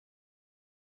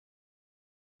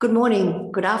Good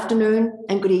morning, good afternoon,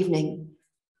 and good evening.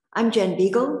 I'm Jan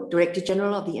Beagle, Director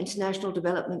General of the International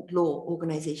Development Law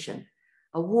Organization.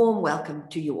 A warm welcome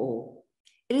to you all.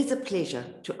 It is a pleasure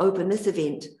to open this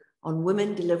event on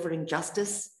women delivering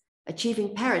justice,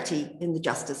 achieving parity in the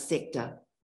justice sector.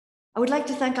 I would like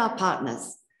to thank our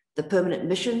partners, the permanent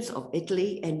missions of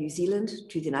Italy and New Zealand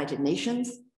to the United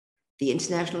Nations, the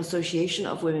International Association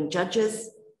of Women Judges,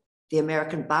 the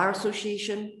American Bar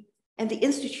Association, and the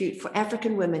Institute for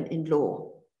African Women in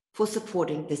Law for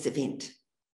supporting this event.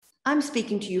 I'm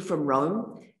speaking to you from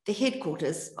Rome, the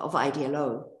headquarters of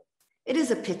IDLO. It is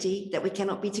a pity that we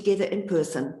cannot be together in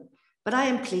person, but I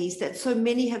am pleased that so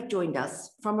many have joined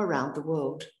us from around the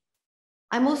world.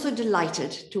 I'm also delighted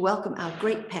to welcome our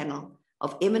great panel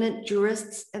of eminent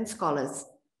jurists and scholars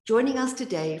joining us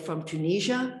today from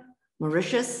Tunisia,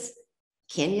 Mauritius,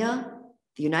 Kenya,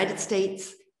 the United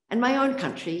States, and my own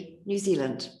country, New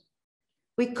Zealand.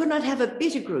 We could not have a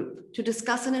better group to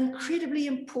discuss an incredibly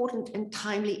important and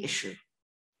timely issue.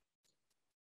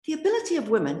 The ability of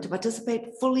women to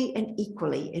participate fully and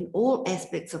equally in all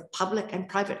aspects of public and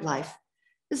private life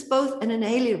is both an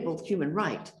inalienable human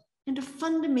right and a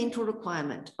fundamental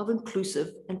requirement of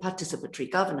inclusive and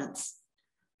participatory governance.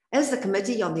 As the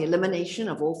Committee on the Elimination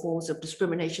of All Forms of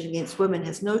Discrimination Against Women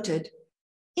has noted,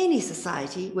 any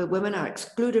society where women are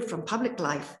excluded from public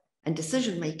life and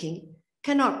decision-making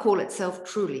cannot call itself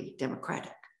truly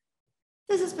democratic.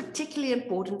 This is particularly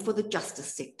important for the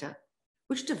justice sector,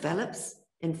 which develops,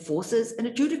 enforces, and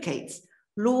adjudicates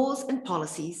laws and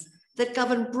policies that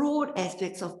govern broad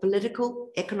aspects of political,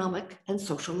 economic, and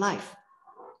social life.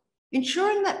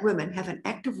 Ensuring that women have an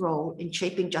active role in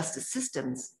shaping justice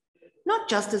systems, not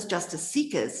just as justice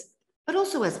seekers, but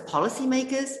also as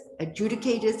policymakers,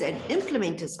 adjudicators, and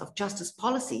implementers of justice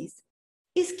policies,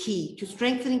 is key to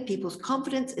strengthening people's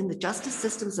confidence in the justice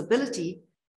system's ability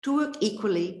to work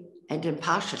equally and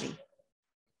impartially.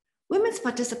 Women's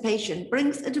participation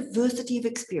brings a diversity of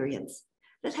experience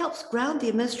that helps ground the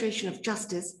administration of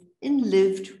justice in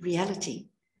lived reality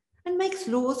and makes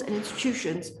laws and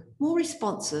institutions more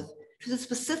responsive to the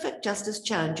specific justice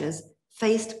challenges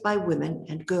faced by women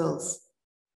and girls.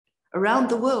 Around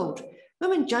the world,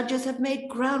 women judges have made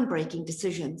groundbreaking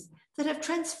decisions that have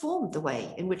transformed the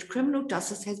way in which criminal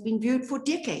justice has been viewed for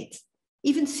decades,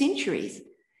 even centuries,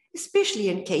 especially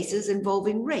in cases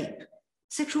involving rape,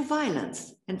 sexual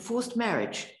violence, and forced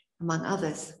marriage, among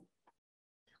others.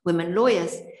 Women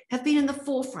lawyers have been in the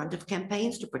forefront of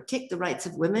campaigns to protect the rights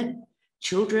of women,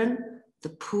 children, the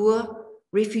poor,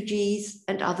 refugees,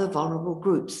 and other vulnerable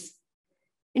groups.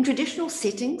 In traditional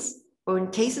settings, or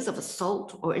in cases of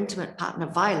assault or intimate partner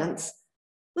violence,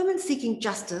 women seeking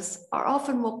justice are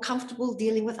often more comfortable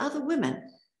dealing with other women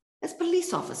as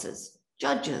police officers,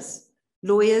 judges,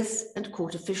 lawyers, and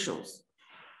court officials.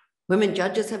 Women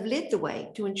judges have led the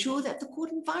way to ensure that the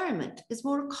court environment is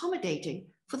more accommodating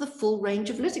for the full range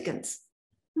of litigants,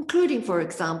 including, for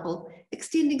example,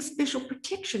 extending special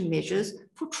protection measures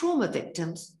for trauma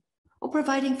victims or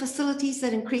providing facilities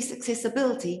that increase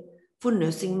accessibility for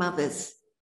nursing mothers.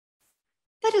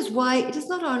 That is why it is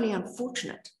not only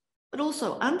unfortunate, but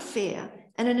also unfair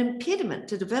and an impediment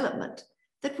to development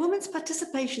that women's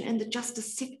participation in the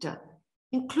justice sector,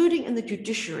 including in the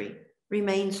judiciary,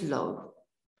 remains low.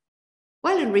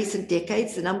 While in recent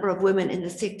decades the number of women in the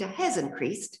sector has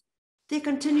increased, there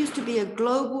continues to be a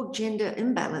global gender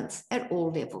imbalance at all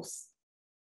levels.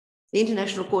 The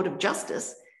International Court of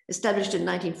Justice, established in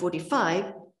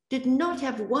 1945, did not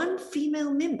have one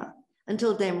female member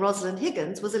until Dame Rosalind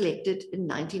Higgins was elected in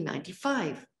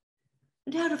 1995.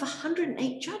 And out of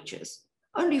 108 judges,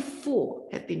 only 4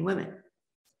 have been women.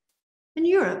 In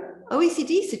Europe,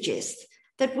 OECD suggests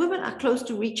that women are close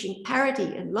to reaching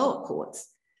parity in lower courts,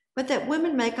 but that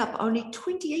women make up only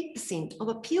 28% of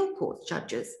appeal court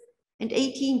judges and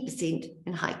 18%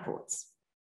 in high courts.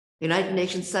 The United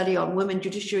Nations study on women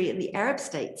judiciary in the Arab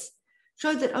states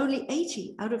showed that only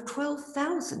 80 out of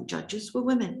 12,000 judges were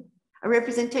women, a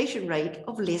representation rate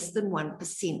of less than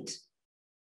 1%.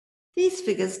 These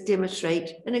figures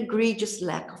demonstrate an egregious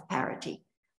lack of parity,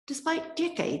 despite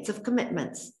decades of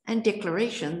commitments and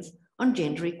declarations on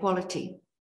gender equality.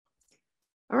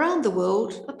 Around the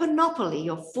world, a panoply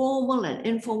of formal and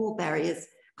informal barriers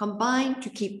combine to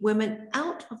keep women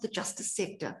out of the justice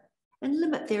sector and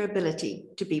limit their ability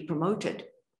to be promoted.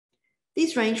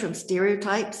 These range from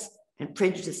stereotypes and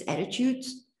prejudiced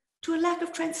attitudes to a lack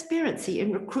of transparency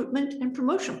in recruitment and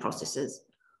promotion processes,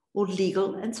 or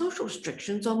legal and social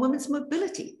restrictions on women's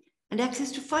mobility and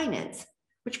access to finance,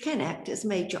 which can act as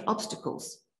major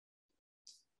obstacles.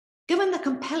 Given the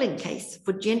compelling case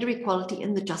for gender equality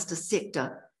in the justice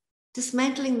sector,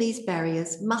 Dismantling these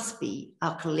barriers must be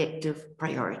our collective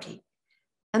priority,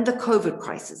 and the COVID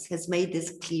crisis has made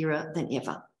this clearer than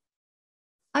ever.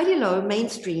 IDLO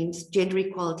mainstreams gender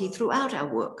equality throughout our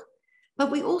work,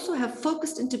 but we also have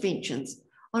focused interventions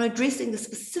on addressing the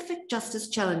specific justice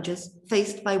challenges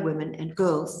faced by women and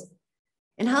girls.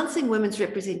 Enhancing women's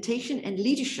representation and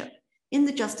leadership in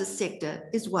the justice sector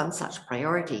is one such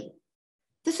priority.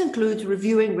 This includes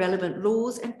reviewing relevant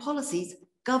laws and policies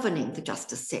governing the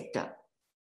justice sector.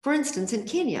 For instance, in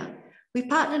Kenya, we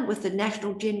partnered with the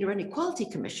National Gender and Equality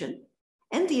Commission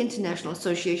and the International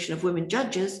Association of Women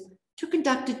Judges to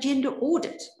conduct a gender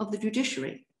audit of the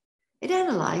judiciary. It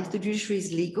analyzed the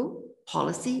judiciary's legal,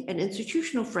 policy, and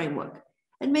institutional framework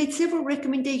and made several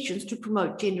recommendations to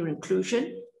promote gender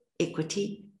inclusion,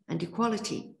 equity, and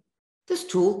equality. This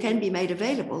tool can be made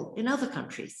available in other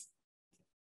countries.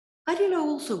 IDLO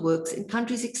also works in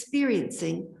countries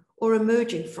experiencing or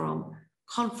emerging from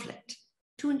conflict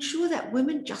to ensure that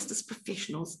women justice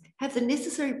professionals have the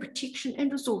necessary protection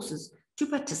and resources to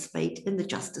participate in the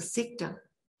justice sector.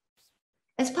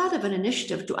 As part of an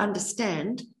initiative to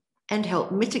understand and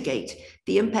help mitigate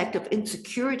the impact of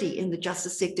insecurity in the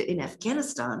justice sector in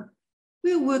Afghanistan,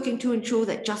 we are working to ensure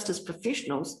that justice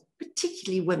professionals,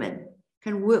 particularly women,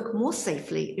 can work more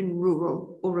safely in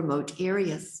rural or remote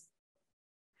areas.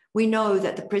 We know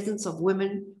that the presence of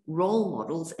women role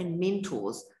models and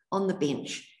mentors on the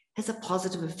bench has a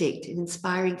positive effect in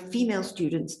inspiring female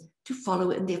students to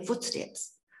follow in their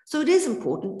footsteps. So it is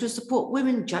important to support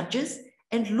women judges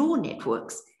and law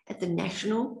networks at the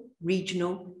national,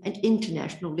 regional, and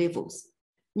international levels.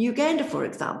 In Uganda, for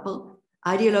example,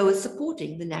 IDLO is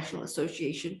supporting the National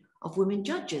Association of Women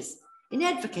Judges in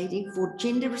advocating for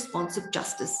gender-responsive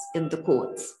justice in the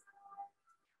courts.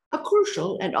 A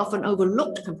crucial and often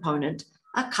overlooked component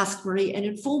are customary and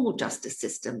informal justice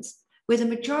systems, where the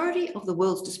majority of the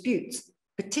world's disputes,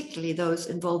 particularly those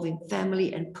involving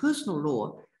family and personal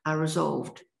law, are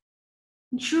resolved.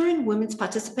 Ensuring women's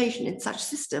participation in such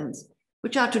systems,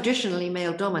 which are traditionally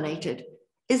male-dominated,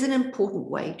 is an important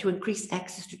way to increase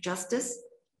access to justice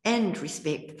and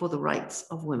respect for the rights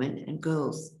of women and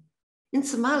girls. In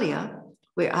Somalia,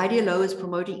 where IDLO is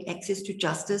promoting access to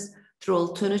justice through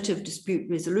alternative dispute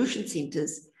resolution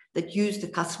centers that use the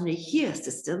customary HEAR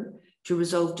system to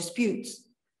resolve disputes,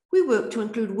 we work to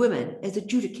include women as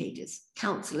adjudicators,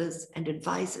 counselors, and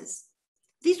advisors.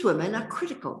 These women are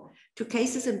critical to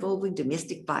cases involving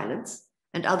domestic violence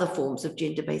and other forms of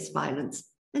gender-based violence,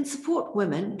 and support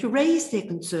women to raise their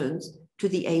concerns to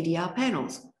the ADR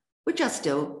panels, which are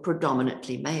still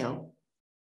predominantly male.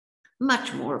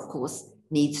 Much more, of course,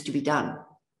 needs to be done.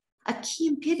 A key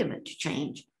impediment to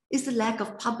change is the lack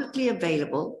of publicly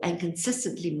available and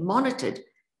consistently monitored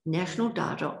national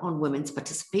data on women's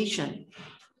participation.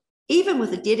 Even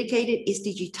with a dedicated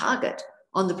SDG target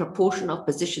on the proportion of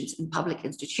positions in public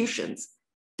institutions,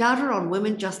 data on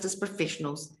women justice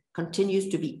professionals continues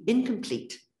to be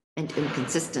incomplete and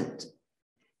inconsistent.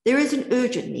 There is an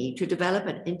urgent need to develop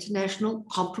an international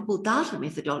comparable data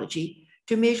methodology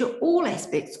to measure all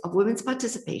aspects of women's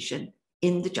participation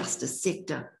in the justice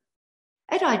sector.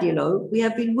 At IDLO, we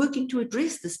have been working to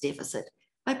address this deficit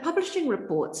by publishing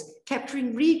reports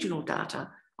capturing regional data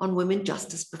on women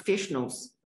justice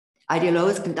professionals. IDLO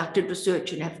has conducted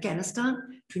research in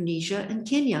Afghanistan, Tunisia, and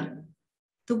Kenya.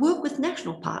 The work with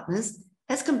national partners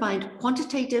has combined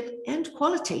quantitative and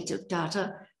qualitative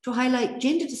data to highlight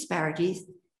gender disparities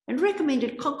and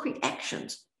recommended concrete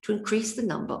actions to increase the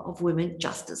number of women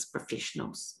justice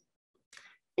professionals.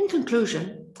 In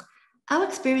conclusion, our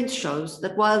experience shows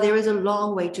that while there is a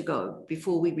long way to go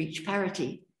before we reach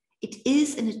parity, it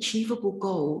is an achievable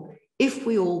goal if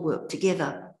we all work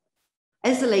together.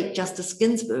 As the late Justice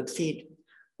Ginsburg said,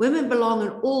 women belong in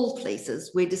all places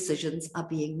where decisions are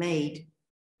being made.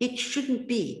 It shouldn't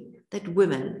be that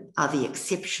women are the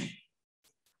exception.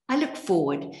 I look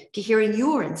forward to hearing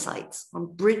your insights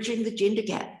on bridging the gender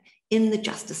gap in the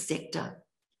justice sector.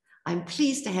 I'm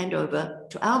pleased to hand over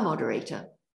to our moderator,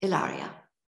 Ilaria.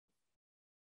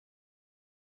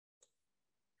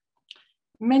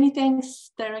 Many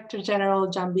thanks, Director General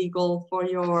Jan Beagle, for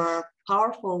your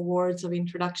powerful words of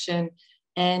introduction,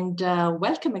 and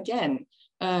welcome again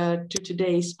to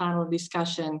today's panel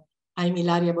discussion. I'm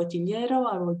Ilaria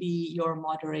Bottigliero. I will be your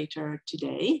moderator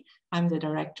today. I'm the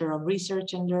Director of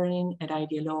Research and Learning at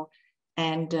IDLO,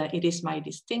 and it is my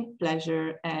distinct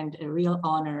pleasure and a real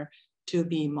honor to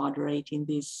be moderating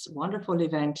this wonderful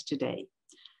event today.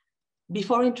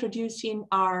 Before introducing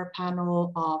our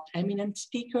panel of eminent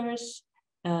speakers,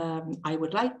 I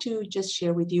would like to just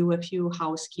share with you a few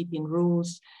housekeeping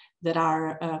rules that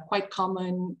are quite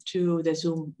common to the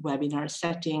Zoom webinar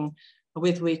setting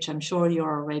with which I'm sure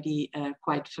you're already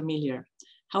quite familiar.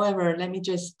 However, let me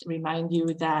just remind you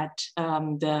that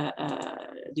the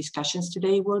discussions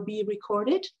today will be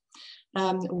recorded.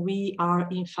 We are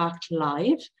in fact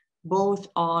live, both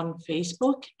on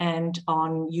Facebook and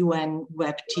on UN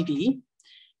Web TV.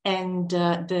 And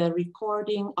the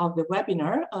recording of the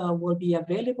webinar will be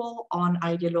available on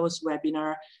IDLO's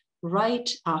webinar right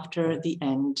after the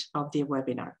end of the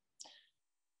webinar.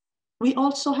 We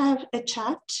also have a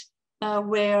chat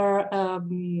where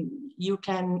you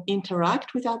can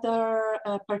interact with other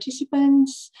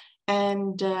participants,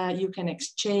 and you can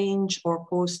exchange or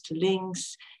post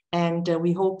links. And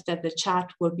we hope that the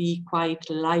chat will be quite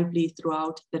lively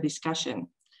throughout the discussion.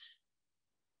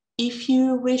 If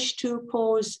you wish to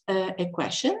pose a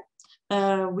question,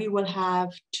 we will have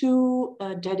two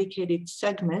dedicated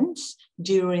segments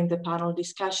during the panel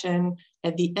discussion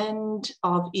at the end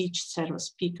of each set of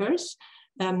speakers.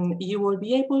 You will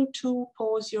be able to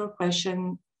pose your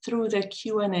question through the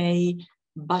Q&A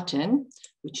button,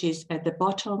 which is at the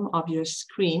bottom of your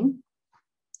screen.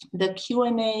 The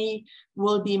Q&A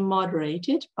will be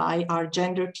moderated by our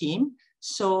gender team.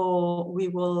 So we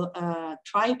will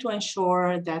try to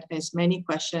ensure that as many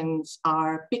questions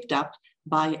are picked up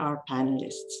by our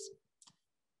panelists.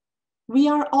 We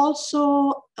are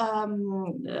also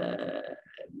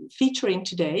featuring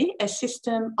today a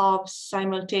system of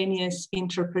simultaneous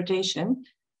interpretation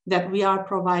that we are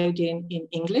providing in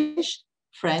English,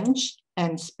 French,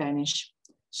 and Spanish.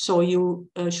 So you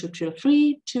should feel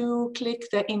free to click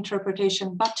the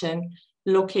interpretation button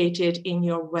located in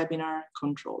your webinar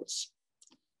controls.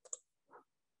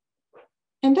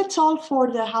 And that's all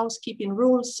for the housekeeping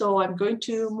rules. So I'm going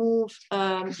to move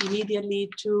immediately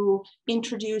to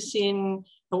introducing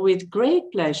with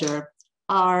great pleasure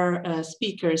our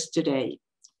speakers today.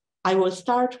 I will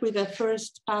start with the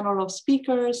first panel of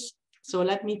speakers. So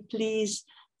let me please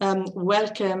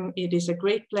welcome, it is a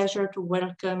great pleasure to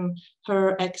welcome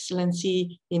Her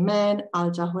Excellency Iman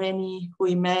Al-Zahwani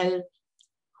Huimel,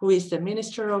 who is the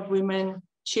Minister of Women,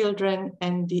 Children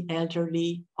and the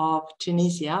Elderly of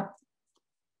Tunisia.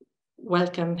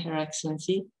 Welcome, Her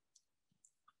Excellency.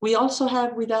 We also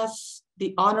have with us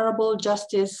the Honorable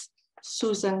Justice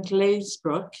Susan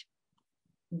Glazebrook,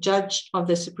 Judge of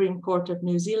the Supreme Court of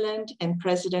New Zealand and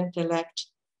President-elect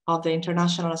of the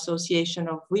International Association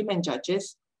of Women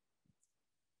Judges.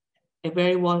 A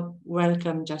very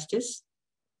welcome, Justice.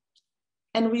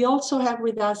 And we also have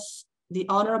with us the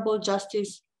Honorable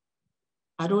Justice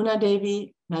Aruna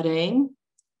Devi Narain,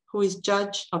 who is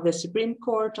Judge of the Supreme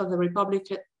Court of the Republic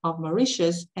of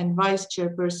Mauritius and Vice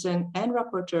Chairperson and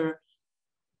Rapporteur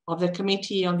of the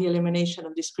Committee on the Elimination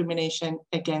of Discrimination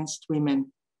Against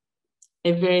Women.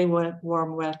 A very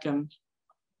warm welcome.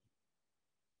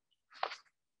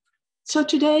 So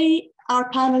today, our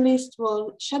panelists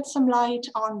will shed some light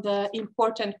on the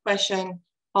important question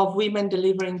of women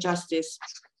delivering justice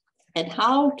and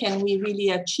how can we really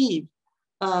achieve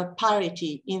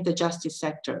parity in the justice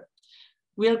sector.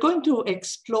 We are going to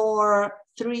explore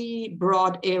three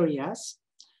broad areas.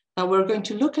 We're going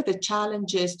to look at the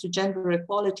challenges to gender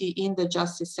equality in the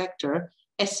justice sector,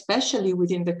 especially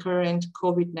within the current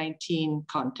COVID-19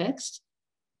 context.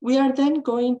 We are then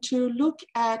going to look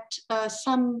at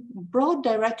some broad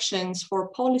directions for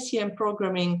policy and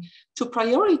programming to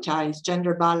prioritize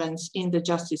gender balance in the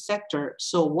justice sector.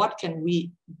 So what can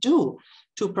we do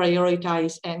to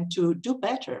prioritize and to do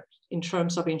better in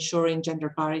terms of ensuring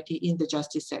gender parity in the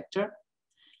justice sector?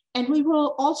 And we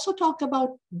will also talk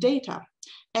about data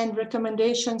and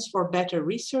recommendations for better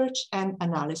research and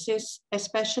analysis,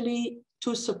 especially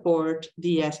to support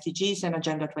the SDGs and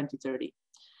Agenda 2030.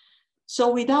 So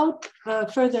without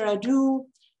further ado,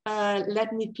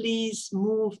 let me please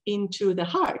move into the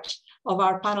heart of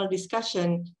our panel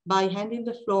discussion by handing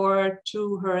the floor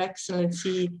to Her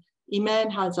Excellency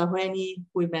Iman Al-Zahwani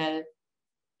Huimel.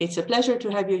 It's a pleasure to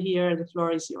have you here. The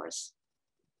floor is yours.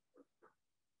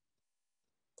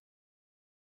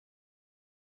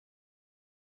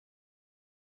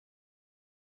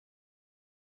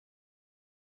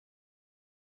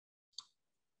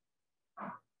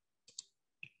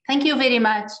 Thank you very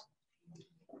much.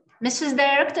 Mrs.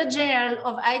 Director General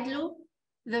of IDLO,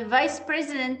 the Vice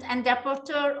President and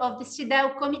Rapporteur of the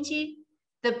CEDAW Committee,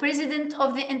 the President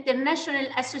of the International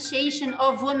Association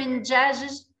of Women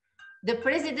Judges, the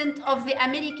President of the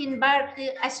American Bar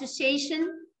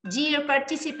Association, dear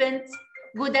participants,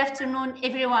 good afternoon,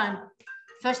 everyone.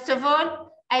 First of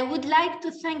all, I would like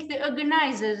to thank the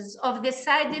organizers of the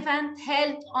side event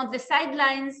held on the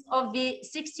sidelines of the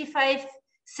 65th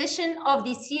session of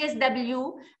the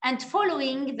CSW and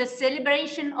following the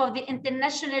celebration of the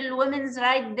International Women's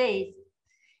Rights Day.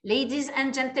 Ladies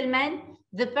and gentlemen,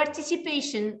 the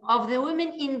participation of the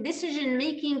women in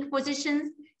decision-making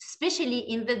positions, especially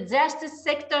in the justice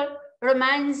sector,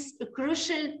 remains a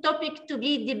crucial topic to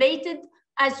be debated,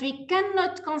 as we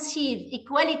cannot conceive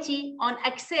equality on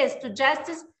access to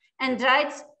justice and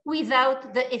rights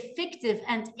without the effective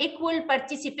and equal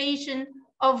participation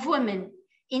of women.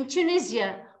 In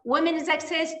Tunisia, women's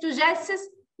access to justice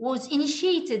was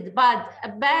initiated by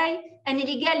an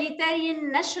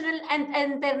egalitarian national and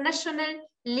international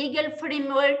legal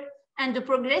framework and a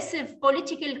progressive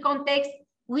political context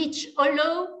which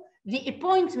allow the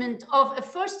appointment of a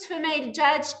first female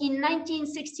judge in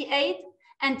 1968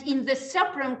 and in the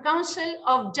Supreme Council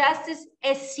of Justice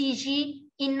SCG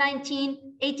in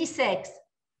 1986.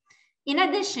 In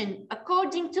addition,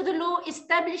 according to the law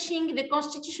establishing the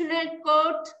Constitutional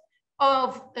Court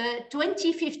of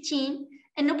 2015,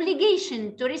 an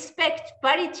obligation to respect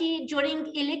parity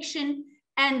during election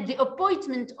and the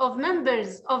appointment of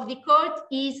members of the court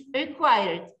is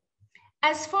required.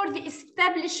 As for the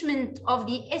establishment of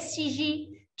the SCG,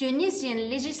 Tunisian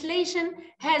legislation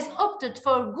has opted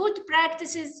for good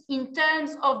practices in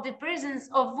terms of the presence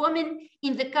of women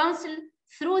in the council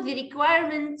through the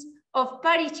requirement of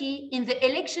parity in the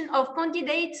election of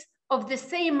candidates of the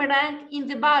same rank in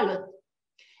the ballot.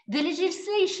 The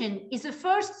legislation is a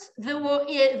first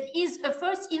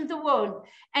in the world,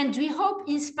 and we hope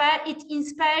it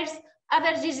inspires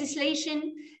other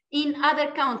legislation in other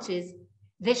countries.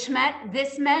 This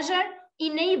measure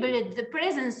enabled the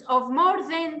presence of more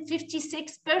than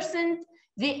 56%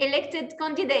 the elected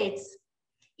candidates.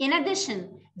 In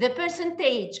addition, the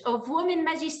percentage of women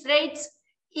magistrates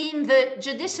in the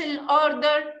judicial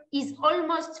order is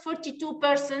almost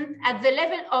 42% at the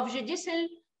level of judicial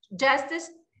justice,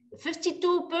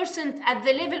 52% at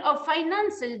the level of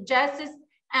financial justice,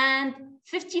 and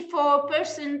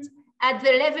 54% at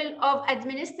the level of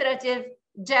administrative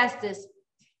justice.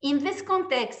 In this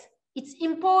context, it's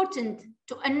important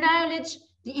to acknowledge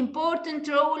the important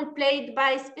role played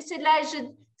by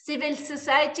specialized civil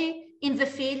society in the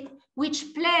field,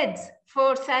 which pleads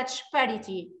for such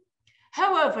parity.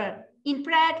 However, in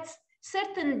practice,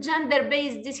 certain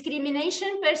gender-based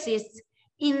discrimination persists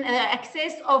in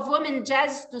access of women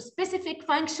judges to specific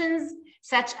functions,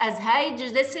 such as high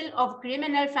judicial of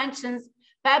criminal functions,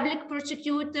 public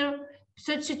prosecutor,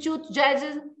 substitute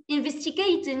judges,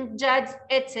 investigating judges,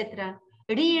 etc.,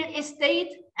 real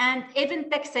estate, and even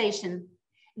taxation.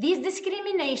 These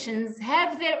discriminations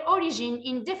have their origin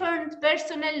in different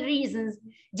personal reasons,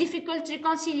 difficult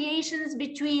reconciliations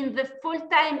between the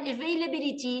full-time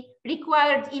availability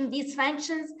required in these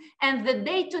functions and the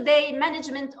day-to-day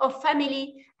management of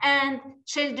family and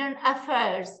children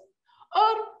affairs,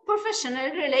 or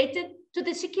professional related to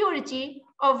the security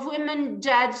of women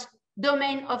judges,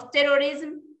 domain of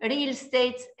terrorism, real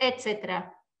estate,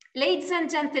 etc. Ladies and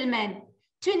gentlemen,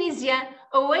 Tunisia,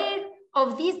 aware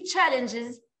of these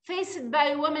challenges faced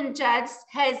by women judges,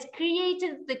 has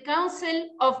created the Council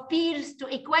of Peers to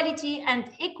Equality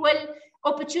and Equal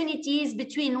Opportunities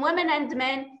between Women and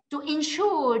Men to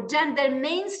ensure gender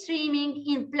mainstreaming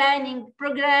in planning,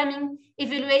 programming,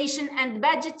 evaluation, and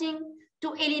budgeting,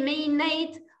 to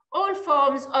eliminate all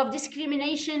forms of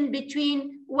discrimination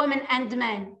between women and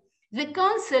men. The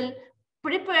Council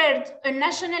prepared a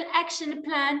national action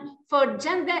plan for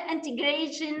gender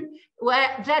integration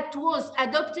that was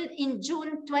adopted in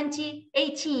June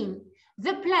 2018.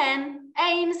 The plan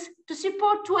aims to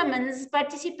support women's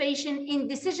participation in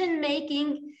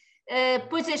decision-making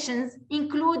positions,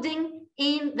 including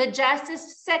in the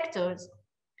justice sectors.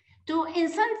 To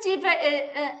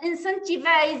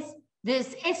incentivize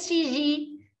this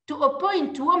SCG to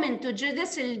appoint women to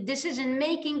judicial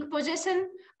decision-making position,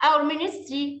 our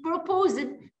ministry proposed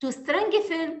to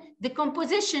strengthen the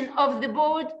composition of the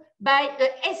board by a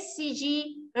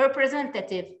SCG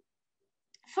representative.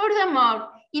 Furthermore,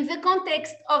 in the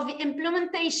context of the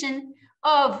implementation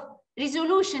of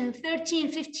Resolution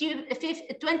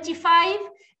 1325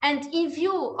 and in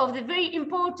view of the very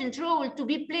important role to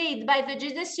be played by the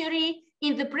judiciary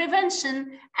in the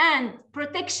prevention and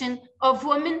protection of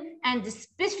women and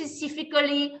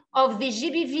specifically of the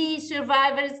GBV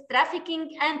survivors,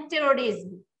 trafficking and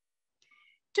terrorism,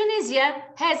 Tunisia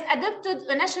has adopted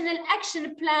a national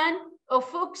action plan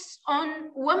focused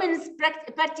on women's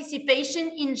participation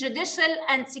in judicial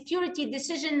and security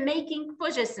decision-making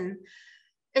positions.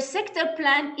 A sector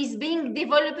plan is being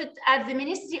developed at the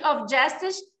Ministry of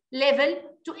Justice level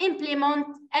to implement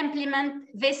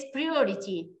this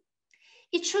priority.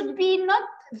 It should be not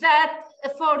that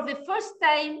for the first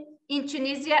time in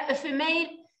Tunisia, a female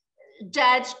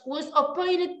judge was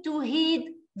appointed to head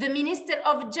the Minister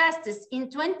of Justice in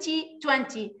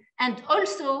 2020, and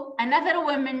also another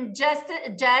woman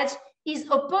judge is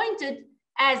appointed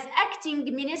as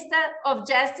acting Minister of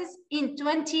Justice in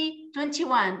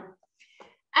 2021.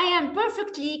 I am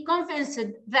perfectly convinced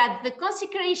that the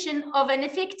consecration of an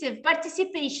effective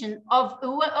participation of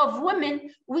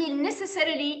women will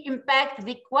necessarily impact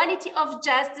the quality of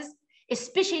justice,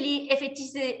 especially if it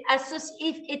is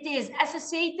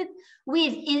associated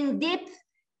with in-depth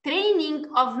training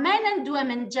of men and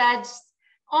women judges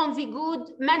on the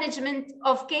good management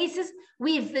of cases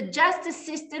with the justice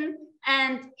system,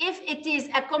 and if it is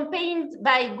accompanied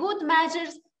by good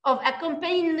measures of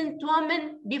accompaniment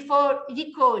women before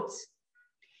the courts.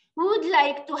 We would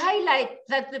like to highlight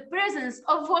that the presence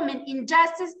of women in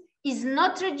justice is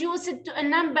not reduced to a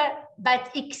number,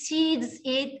 but exceeds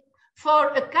it for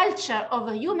a culture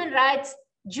of human rights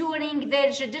during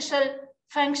their judicial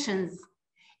functions.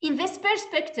 In this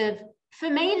perspective,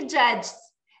 female judges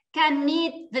can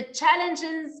meet the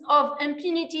challenges of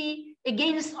impunity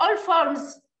against all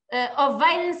forms of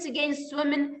violence against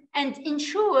women and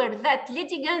ensure that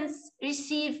litigants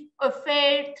receive a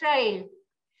fair trial.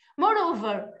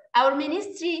 Moreover, our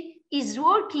ministry is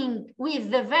working with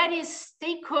the various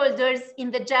stakeholders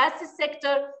in the justice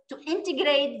sector to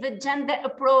integrate the gender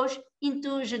approach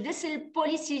into judicial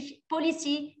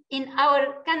policy in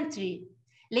our country.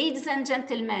 Ladies and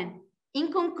gentlemen, in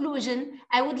conclusion,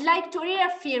 I would like to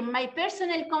reaffirm my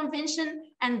personal conviction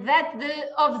and that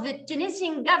of the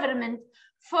Tunisian government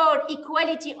for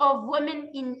equality of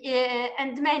women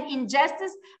and men in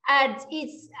justice, as it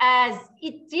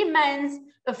remains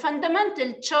a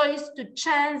fundamental choice to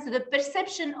change the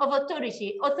perception of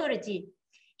authority.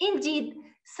 Indeed,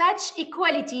 such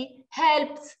equality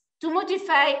helps to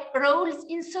modify roles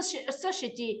in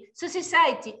society,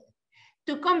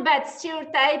 to combat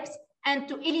stereotypes and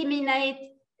to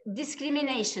eliminate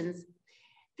discriminations.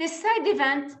 This side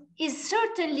event is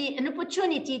certainly an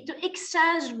opportunity to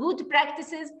exchange good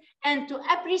practices and to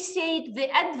appreciate the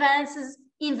advances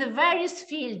in the various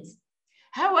fields.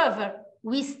 However,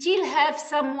 we still have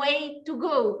some way to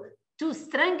go to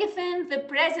strengthen the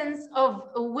presence of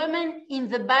women in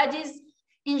the bodies,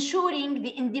 ensuring the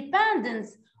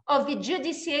independence of the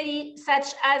judiciary,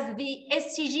 such as the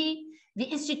SCG, the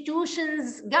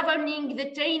institutions governing the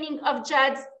training of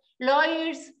judges,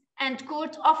 lawyers, and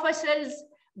court officials,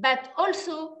 but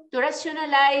also to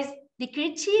rationalize the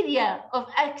criteria of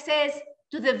access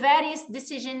to the various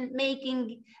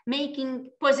decision-making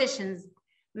positions.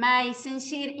 My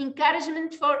sincere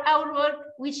encouragement for our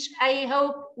work, which I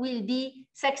hope will be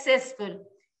successful.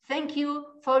 Thank you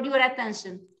for your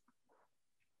attention.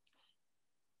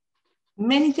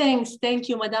 Many thanks. Thank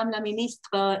you, Madame la Ministre,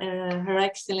 Her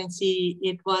Excellency.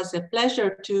 It was a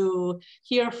pleasure to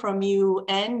hear from you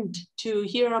and to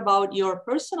hear about your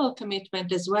personal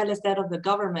commitment as well as that of the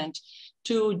government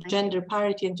to gender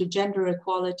parity and to gender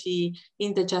equality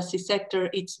in the justice sector.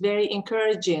 It's very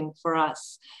encouraging for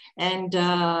us and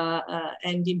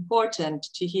important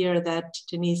to hear that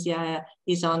Tunisia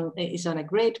is on a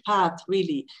great path,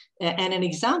 really, and an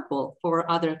example for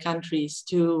other countries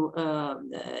to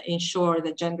ensure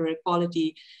that gender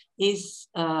equality is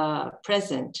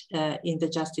present in the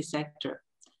justice sector.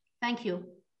 Thank you.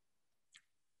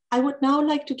 I would now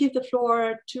like to give the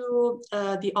floor to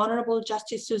the Honorable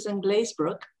Justice Susan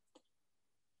Glazebrook.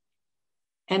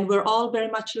 And we're all very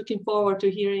much looking forward to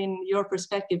hearing your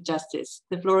perspective, Justice.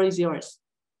 The floor is yours.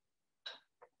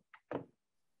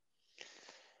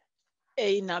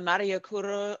 E nā maria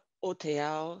kura o te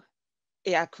ao,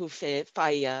 e aku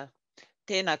whaia,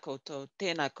 tēnā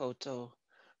koutou.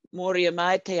 Mōria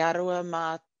mai te arua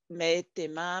me te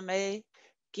māme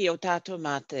ki o tātou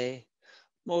mate.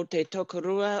 Mō te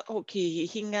tokorua o ki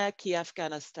hinga ki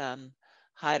Afghanistan.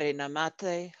 Haere nā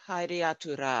mate, haere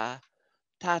atu rā.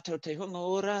 Tātou te hunga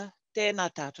ora, tēnā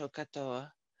tātou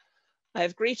katoa. I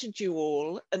have greeted you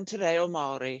all in Te Reo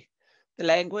Māori, the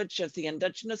language of the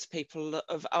Indigenous people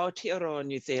of Aotearoa,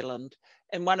 New Zealand,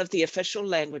 and one of the official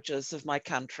languages of my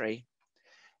country.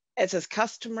 As is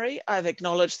customary, I have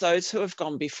acknowledged those who have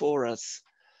gone before us.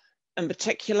 In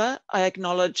particular, I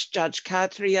acknowledge Judge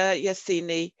Kadria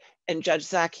Yassini and Judge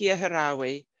Zakia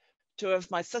Harawi, two of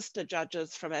my sister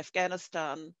judges from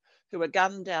Afghanistan, who were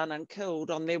gunned down and killed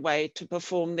on their way to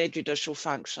perform their judicial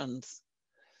functions.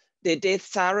 Their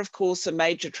deaths are, of course, a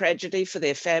major tragedy for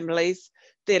their families,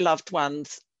 their loved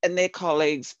ones, and their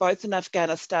colleagues, both in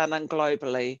Afghanistan and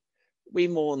globally. We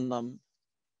mourn them.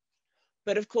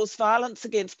 But of course, violence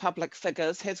against public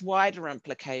figures has wider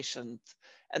implications,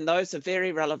 and those are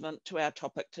very relevant to our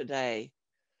topic today.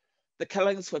 The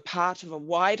killings were part of a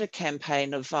wider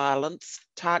campaign of violence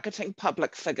targeting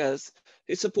public figures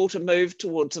who support a move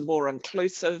towards a more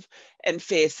inclusive and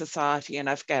fair society in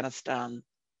Afghanistan.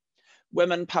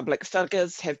 Women public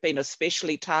figures have been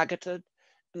especially targeted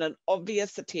in an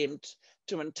obvious attempt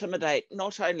to intimidate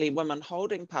not only women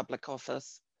holding public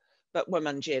office, but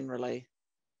women generally.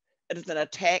 It is an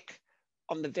attack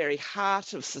on the very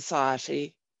heart of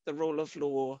society, the rule of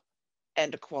law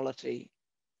and equality.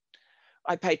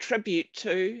 I pay tribute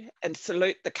to and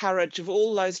salute the courage of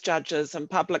all those judges and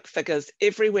public figures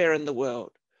everywhere in the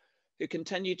world who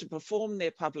continue to perform their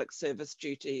public service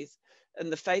duties in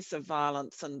the face of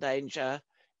violence and danger,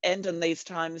 and in these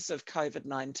times of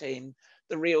COVID-19,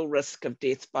 the real risk of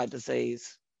death by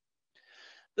disease.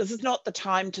 This is not the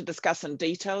time to discuss in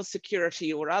detail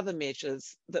security or other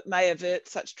measures that may avert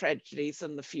such tragedies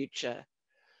in the future.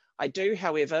 I do,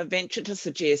 however, venture to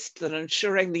suggest that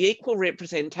ensuring the equal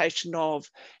representation of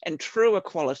and true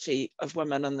equality of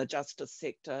women in the justice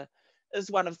sector is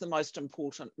one of the most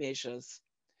important measures.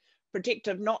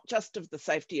 Protective not just of the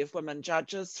safety of women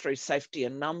judges through safety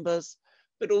in numbers,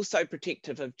 but also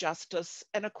protective of justice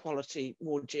and equality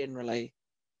more generally.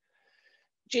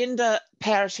 Gender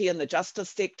parity in the justice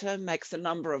sector makes a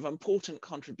number of important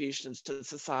contributions to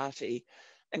society,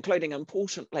 including,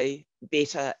 importantly,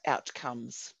 better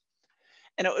outcomes.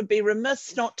 And it would be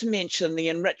remiss not to mention the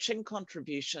enriching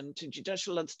contribution to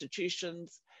judicial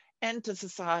institutions and to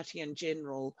society in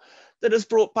general that is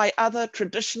brought by other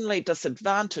traditionally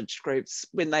disadvantaged groups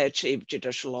when they achieve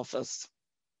judicial office.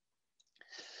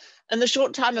 In the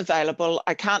short time available,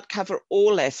 I can't cover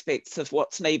all aspects of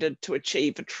what's needed to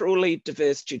achieve a truly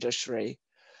diverse judiciary.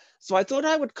 So I thought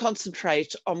I would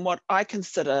concentrate on what I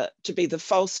consider to be the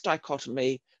false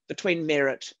dichotomy between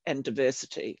merit and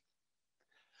diversity.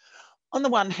 On the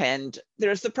one hand,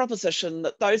 there is the proposition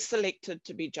that those selected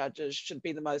to be judges should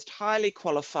be the most highly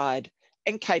qualified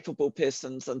and capable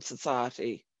persons in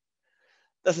society.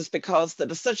 This is because the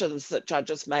decisions that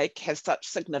judges make have such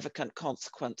significant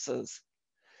consequences.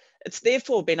 It's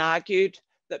therefore been argued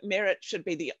that merit should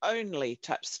be the only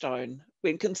touchstone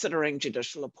when considering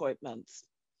judicial appointments.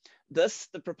 This,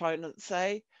 the proponents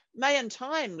say, may in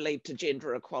time lead to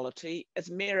gender equality as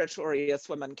meritorious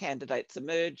women candidates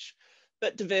emerge,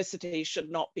 but diversity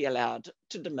should not be allowed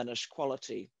to diminish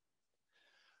quality.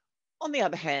 On the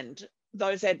other hand,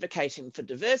 those advocating for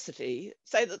diversity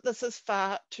say that this is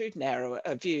far too narrow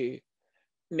a view.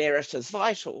 Merit is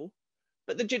vital,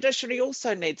 but the judiciary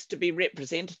also needs to be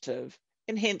representative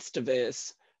and hence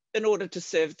diverse in order to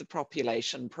serve the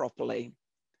population properly.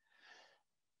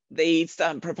 These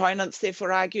proponents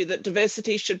therefore argue that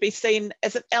diversity should be seen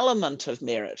as an element of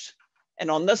merit,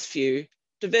 and on this view,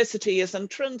 diversity is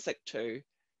intrinsic to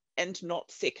and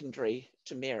not secondary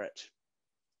to merit.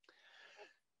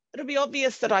 It'll be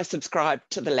obvious that I subscribe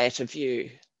to the latter view,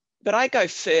 but I go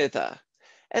further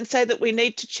and say that we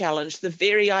need to challenge the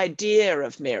very idea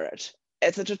of merit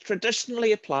as it is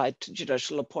traditionally applied to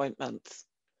judicial appointments.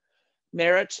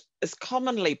 Merit is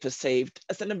commonly perceived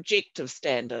as an objective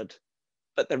standard,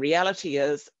 but the reality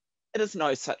is it is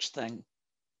no such thing.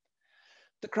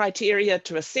 The criteria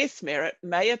to assess merit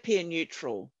may appear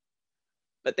neutral,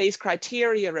 but these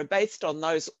criteria are based on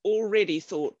those already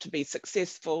thought to be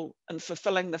successful in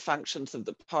fulfilling the functions of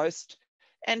the post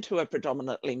and who are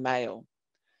predominantly male.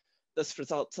 This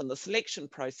results in the selection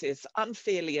process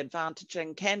unfairly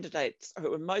advantaging candidates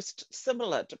who are most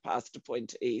similar to past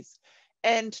appointees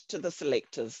and to the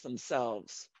selectors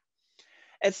themselves.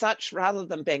 As such, rather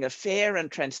than being a fair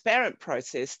and transparent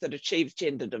process that achieves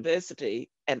gender diversity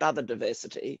and other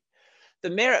diversity, the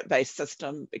merit-based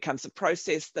system becomes a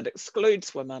process that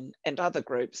excludes women and other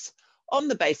groups on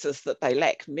the basis that they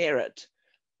lack merit,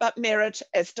 but merit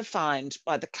as defined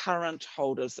by the current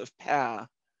holders of power.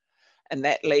 And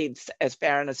that leads, as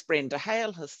Baroness Brenda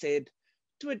Hale has said,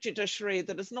 to a judiciary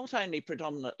that is not only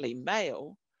predominantly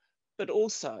male, but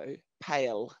also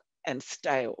pale and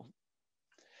stale.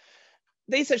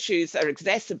 These issues are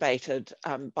exacerbated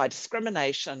by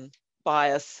discrimination,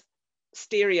 bias,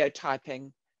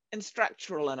 stereotyping, and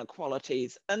structural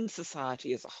inequalities in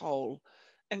society as a whole,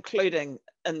 including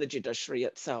in the judiciary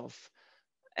itself.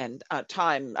 And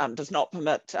time does not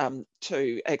permit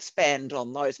to expand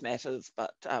on those matters,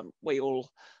 but we all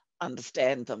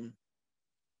understand them.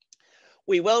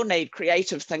 We will need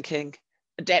creative thinking,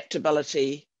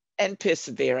 adaptability, and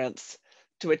perseverance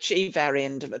to achieve our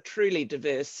end of a truly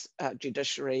diverse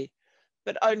judiciary,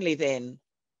 but only then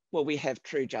will we have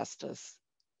true justice.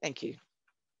 Thank you.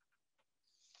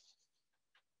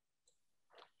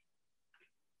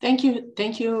 Thank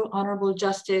you, Honorable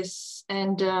Justice,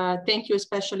 and thank you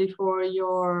especially for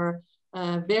your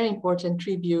very important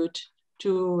tribute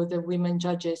to the women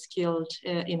judges killed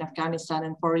in Afghanistan,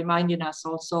 and for reminding us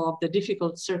also of the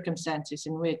difficult circumstances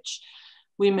in which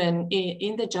women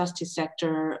in the justice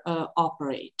sector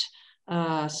operate.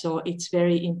 So it's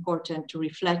very important to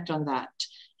reflect on that.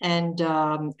 And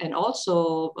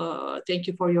also thank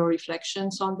you for your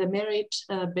reflections on the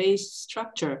merit-based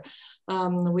structure,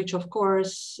 which of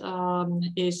course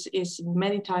is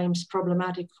many times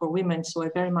problematic for women. So I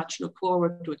very much look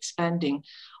forward to expanding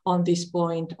on this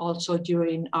point also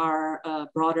during our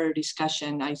broader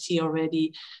discussion. I see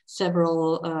already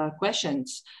several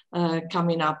questions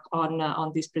coming up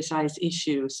on this precise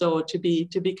issue. So to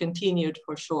be continued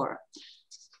for sure.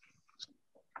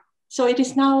 So it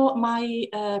is now my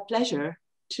pleasure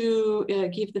to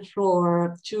give the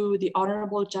floor to the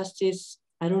Honorable Justice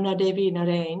Aruna Devi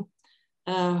Narain,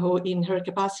 who in her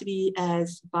capacity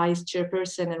as Vice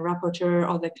Chairperson and Rapporteur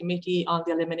of the Committee on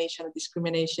the Elimination of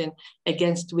Discrimination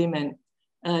Against Women.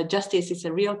 Justice, it's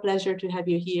a real pleasure to have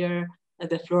you here.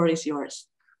 The floor is yours.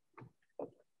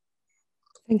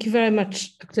 Thank you very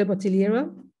much, Dr.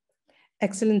 Botiliero.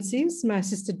 Excellencies, my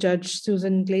sister Judge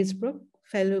Susan Glazebrook,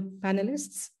 fellow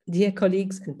panelists, dear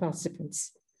colleagues and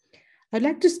participants. I'd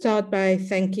like to start by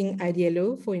thanking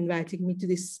IDLO for inviting me to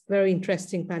this very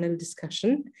interesting panel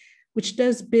discussion, which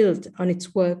does build on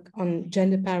its work on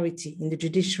gender parity in the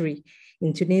judiciary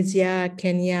in Tunisia,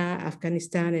 Kenya,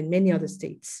 Afghanistan, and many other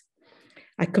states.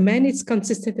 I commend its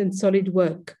consistent and solid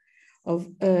work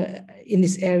in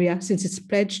this area since its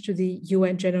pledge to the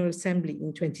UN General Assembly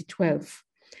in 2012.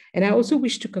 And I also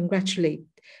wish to congratulate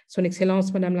Son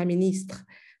Excellence Madame la Ministre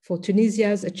for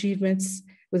Tunisia's achievements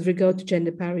with regard to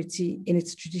gender parity in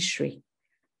its judiciary.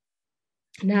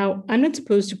 Now, I'm not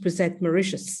supposed to present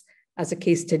Mauritius as a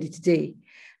case study today,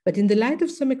 but in the light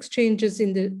of some exchanges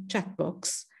in the chat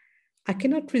box, I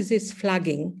cannot resist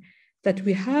flagging that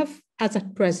we have, as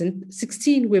at present,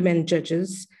 16 women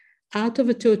judges out of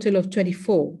a total of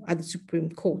 24 at the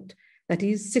Supreme Court. That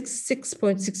is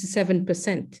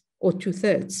 6.67%, or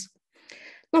 2/3.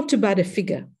 Not too bad a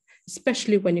figure,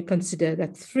 especially when you consider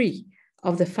that 3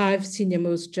 of the 5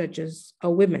 senior-most judges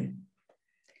are women.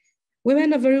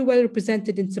 Women are very well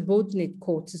represented in subordinate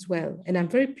courts as well, and I'm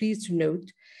very pleased to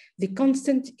note the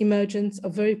constant emergence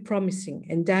of very promising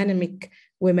and dynamic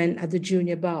women at the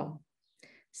junior bar.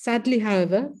 Sadly,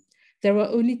 however, there are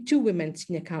only 2 women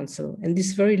senior counsel, and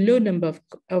this very low number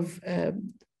of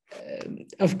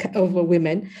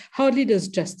women hardly does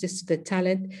justice to the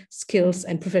talent, skills,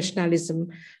 and professionalism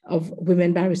of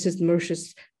women barristers in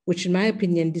Mauritius, which in my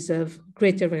opinion deserve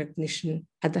greater recognition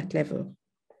at that level.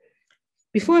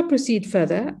 Before I proceed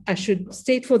further, I should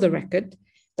state for the record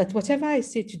that whatever I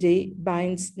say today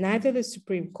binds neither the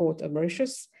Supreme Court of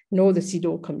Mauritius nor the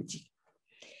CEDAW Committee.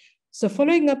 So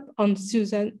following up on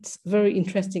Susan's very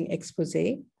interesting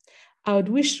expose, I would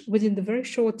wish within the very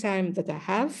short time that I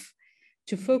have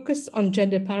to focus on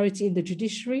gender parity in the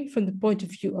judiciary from the point of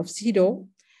view of CEDAW.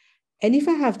 And if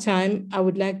I have time, I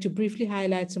would like to briefly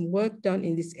highlight some work done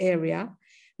in this area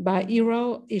by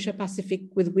ERAW Asia Pacific,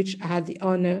 with which I had the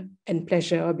honor and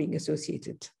pleasure of being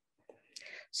associated.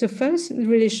 So first, in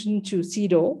relation to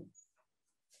CEDAW,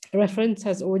 a reference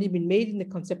has already been made in the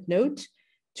concept note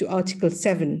to Article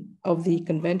 7 of the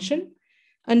Convention,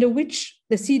 under which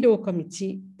the CEDAW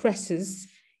Committee presses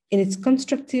in its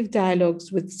constructive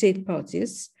dialogues with state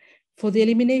parties for the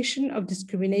elimination of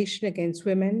discrimination against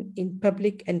women in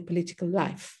public and political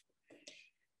life.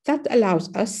 That allows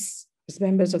us, as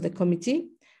members of the committee,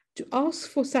 to ask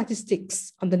for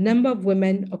statistics on the number of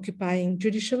women occupying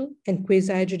judicial and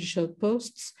quasi-judicial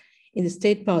posts in the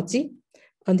state party,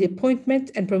 on the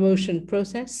appointment and promotion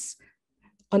process,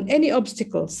 on any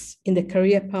obstacles in the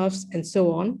career paths and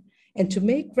so on, and to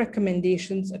make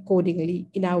recommendations accordingly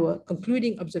in our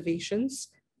concluding observations,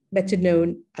 better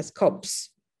known as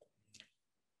COBs.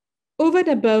 Over and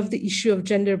above the issue of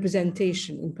gender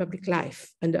representation in public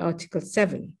life under Article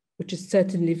 7, which is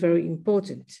certainly very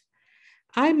important,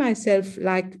 I myself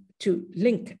like to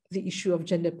link the issue of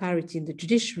gender parity in the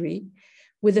judiciary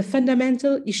with the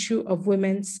fundamental issue of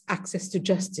women's access to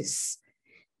justice,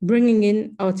 bringing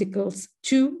in Articles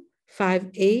 2,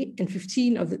 5A, and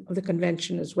 15 of the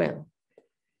Convention as well.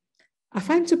 I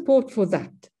find support for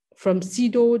that from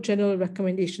CEDAW General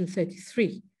Recommendation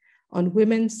 33 on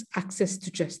women's access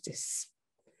to justice.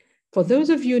 For those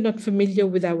of you not familiar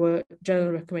with our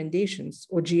general recommendations,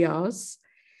 or GRs,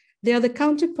 they are the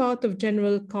counterpart of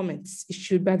general comments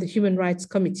issued by the Human Rights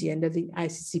Committee under the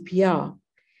ICCPR.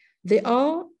 They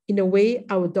are, in a way,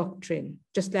 our doctrine,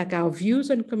 just like our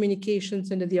views on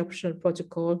communications under the optional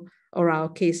protocol or our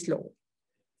case law.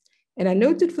 And I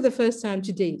noted for the first time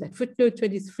today that footnote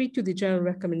 23 to the general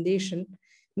recommendation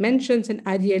mentions an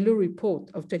IDLO report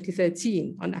of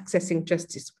 2013 on accessing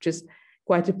justice, which is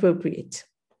quite appropriate.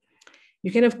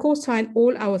 You can, of course, find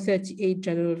all our 38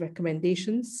 general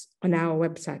recommendations on our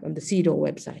website, on the CEDAW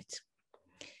website.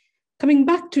 Coming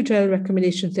back to General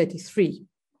Recommendation 33,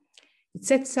 it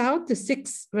sets out the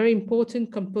 6 very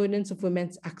important components of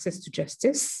women's access to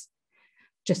justice: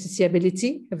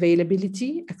 justiciability,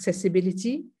 availability,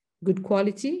 accessibility, good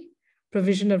quality,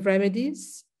 provision of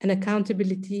remedies, and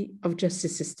accountability of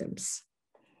justice systems.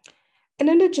 And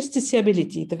under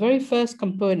justiciability, the very first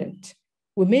component,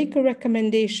 we make a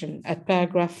recommendation at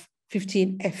paragraph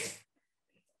 15F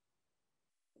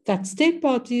that state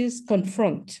parties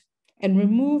confront and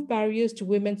remove barriers to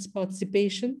women's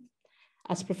participation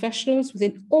as professionals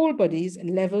within all bodies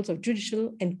and levels of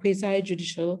judicial and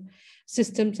quasi-judicial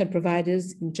systems and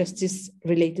providers in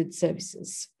justice-related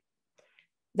services.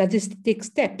 That is to take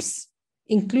steps,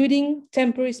 including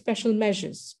temporary special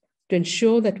measures to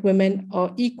ensure that women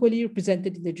are equally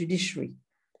represented in the judiciary,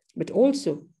 but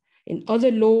also in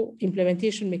other law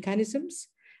implementation mechanisms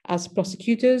as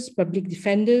prosecutors, public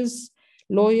defenders,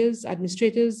 lawyers,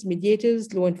 administrators,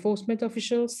 mediators, law enforcement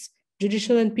officials,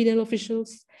 judicial and penal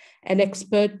officials, and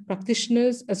expert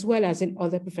practitioners, as well as in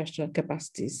other professional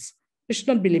capacities. It should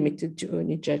not be limited to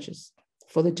only judges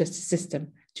for the justice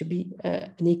system to be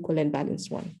an equal and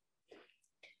balanced one.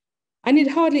 I need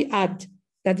hardly add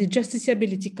that the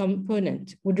justiciability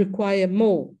component would require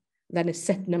more than a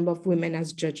set number of women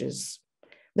as judges.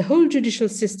 The whole judicial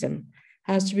system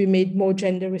has to be made more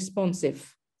gender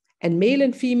responsive, and male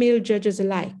and female judges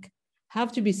alike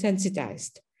have to be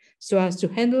sensitized so as to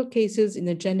handle cases in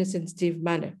a gender sensitive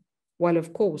manner, while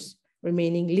of course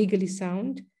remaining legally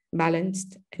sound,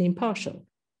 balanced, and impartial.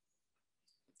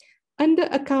 Under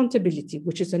accountability,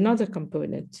 which is another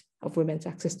component of women's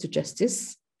access to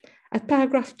justice, at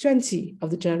paragraph 20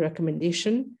 of the general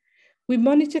recommendation, we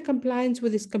monitor compliance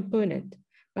with this component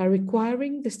by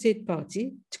requiring the state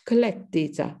party to collect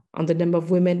data on the number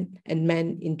of women and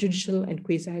men in judicial and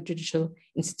quasi-judicial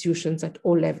institutions at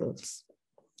all levels.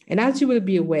 And as you will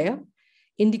be aware,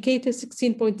 indicator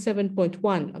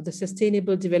 16.7.1 of the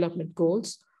Sustainable Development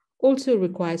Goals also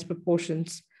requires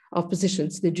proportions of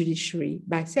positions in the judiciary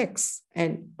by sex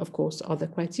and, of course, other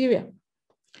criteria.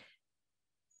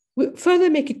 We further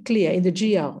make it clear in the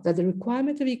GR that the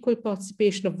requirement of equal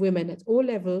participation of women at all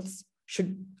levels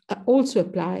should also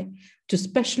apply to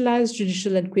specialized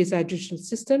judicial and quasi-judicial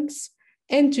systems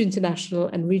and to international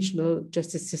and regional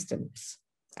justice systems.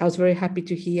 I was very happy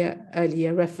to hear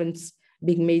earlier reference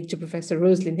being made to Professor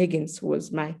Rosalind Higgins, who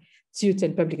was my tutor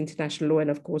in public international law and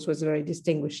of course was a very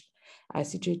distinguished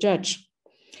ICJ judge.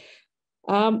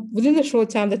 Within the short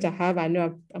time that I have, I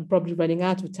know I'm probably running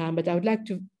out of time, but I would like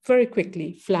to very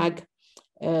quickly flag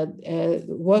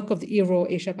work of the ERO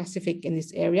Asia Pacific in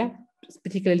this area,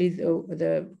 particularly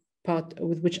the part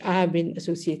with which I have been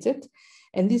associated.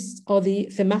 And these are the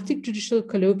thematic judicial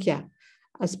colloquia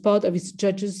as part of its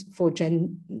Judges for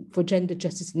Gender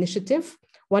Justice initiative,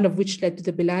 one of which led to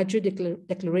the Bellagio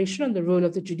Declaration on the role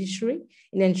of the judiciary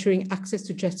in ensuring access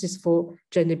to justice for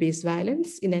gender-based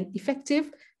violence in an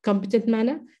effective, competent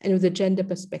manner and with a gender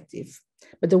perspective.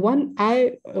 But the one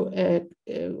I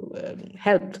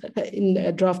helped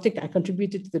in drafting, I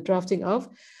contributed to the drafting of,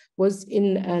 was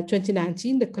in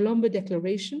 2019, the Colombo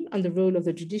Declaration on the role of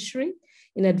the judiciary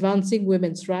in advancing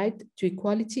women's right to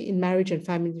equality in marriage and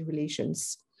family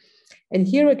relations. And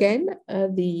here again,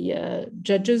 the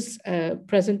judges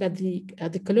present at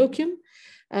the colloquium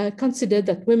considered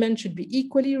that women should be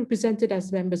equally represented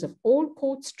as members of all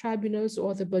courts, tribunals,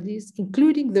 or other bodies,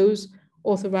 including those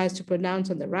authorized to pronounce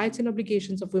on the rights and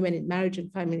obligations of women in marriage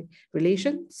and family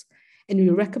relations. And we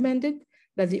recommended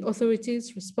that the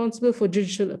authorities responsible for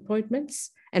judicial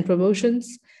appointments and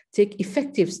promotions take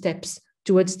effective steps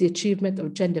towards the achievement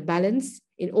of gender balance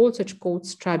in all such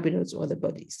courts, tribunals, or other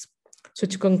bodies. So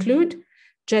to conclude,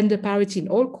 gender parity in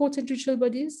all courts and judicial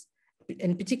bodies,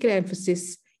 and particular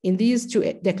emphasis in these two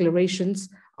declarations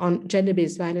on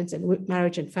gender-based violence and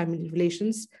marriage and family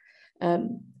relations.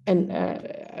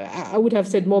 I would have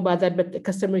said more about that, but the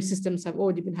customary systems have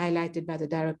already been highlighted by the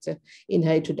director in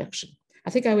her introduction.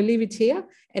 I think I will leave it here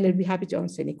and I'll be happy to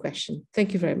answer any question.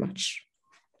 Thank you very much.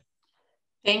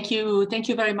 Thank you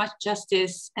very much,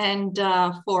 Justice. And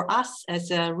for us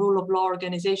as a rule of law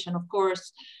organization, of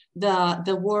course,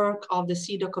 the work of the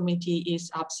CEDAW committee is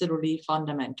absolutely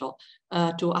fundamental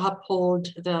to uphold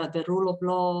the rule of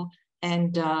law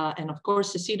And of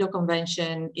course, the CEDAW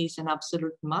Convention is an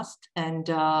absolute must, and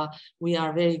we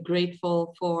are very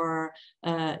grateful for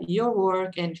your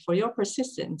work and for your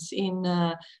persistence in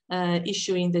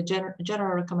issuing the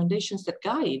general recommendations that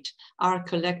guide our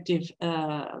collective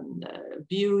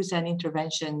views and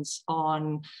interventions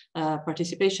on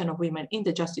participation of women in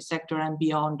the justice sector and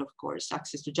beyond, of course,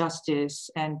 access to justice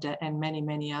and many,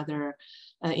 many other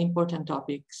important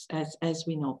topics, as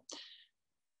we know.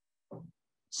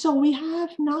 So we have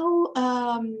now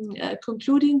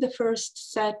concluding the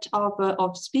first set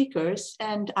of speakers,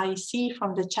 and I see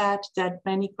from the chat that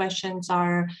many questions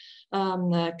are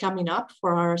coming up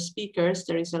for our speakers.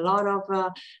 There is a lot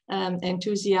of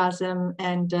enthusiasm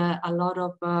and a lot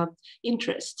of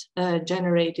interest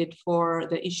generated for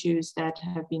the issues that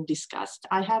have been discussed.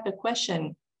 I have a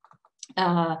question,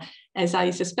 as I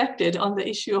suspected, on the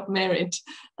issue of merit.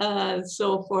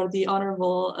 So for the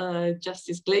Honorable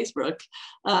Justice Glazebrook,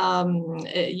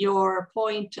 your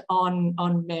point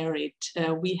on merit,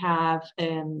 we have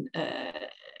a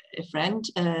friend,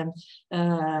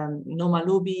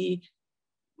 Nomalubi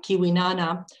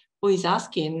Kiwinana, who is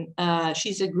asking,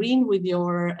 she's agreeing with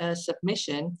your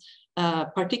submission,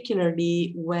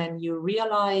 particularly when you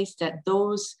realize that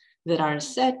those that are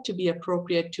said to be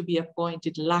appropriate to be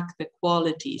appointed lack the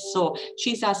quality. So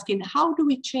she's asking, how do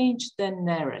we change the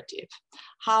narrative?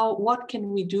 What can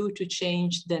we do to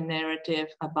change the narrative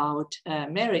about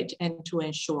merit and to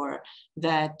ensure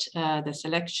that the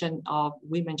selection of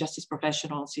women justice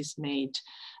professionals is made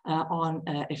on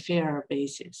a fairer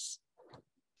basis?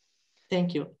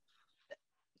 Thank you.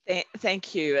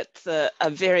 Thank you. It's a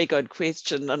very good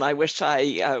question, and I wish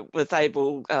I was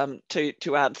able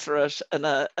to answer it in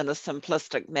a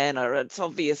simplistic manner. It's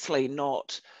obviously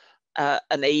not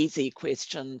an easy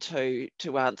question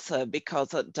to answer,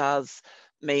 because it does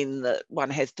mean that one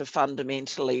has to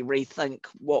fundamentally rethink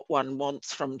what one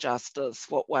wants from justice,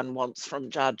 what one wants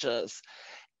from judges,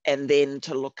 and then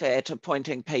to look at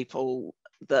appointing people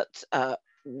that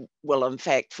will in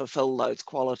fact fulfill those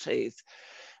qualities.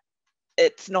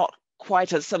 It's not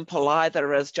quite as simple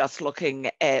either as just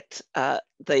looking at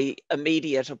the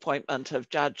immediate appointment of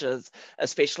judges,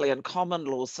 especially in common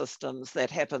law systems.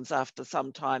 That happens after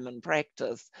some time in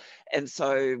practice. And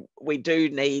so we do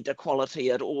need equality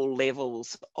at all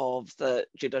levels of the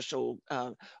judicial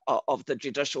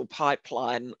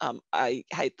pipeline. I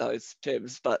hate those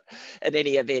terms, but in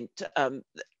any event,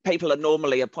 people are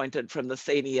normally appointed from the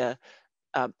senior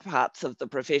parts of the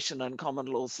profession in common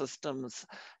law systems,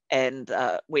 and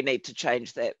we need to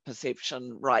change that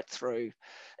perception right through.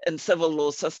 In civil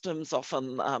law systems,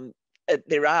 often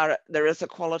there is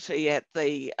equality at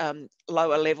the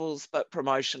lower levels, but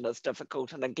promotion is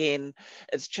difficult. And again,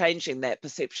 it's changing that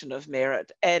perception of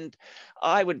merit. And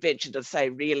I would venture to say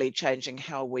really changing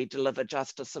how we deliver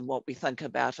justice and what we think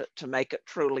about it to make it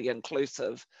truly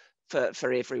inclusive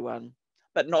for everyone.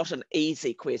 But not an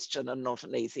easy question and not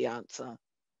an easy answer.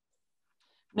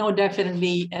 No,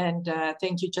 definitely, and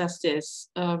thank you, Justice.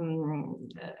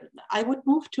 I would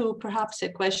move to perhaps a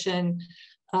question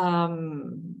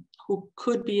who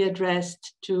could be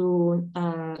addressed to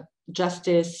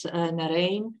Justice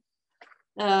Narain.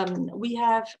 We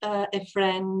have a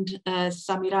friend,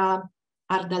 Samira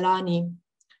Ardalani,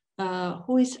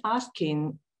 who is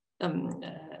asking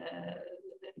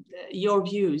your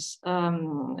views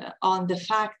on the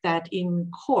fact that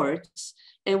in courts,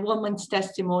 a woman's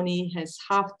testimony has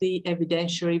half the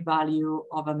evidentiary value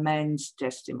of a man's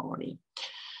testimony.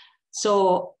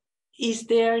 So is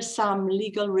there some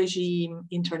legal regime,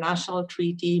 international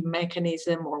treaty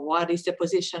mechanism, or what is the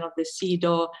position of the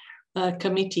CEDAW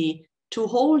committee to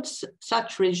hold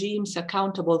such regimes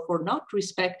accountable for not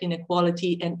respecting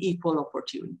equality and equal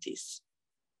opportunities?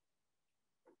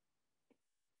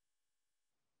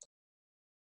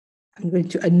 I'm going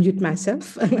to unmute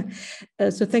myself.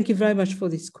 So thank you very much for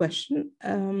this question.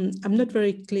 I'm not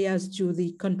very clear as to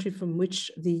the country from which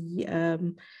the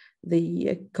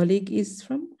colleague is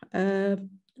from.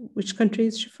 Which country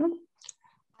is she from?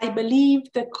 I believe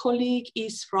the colleague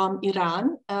is from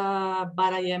Iran,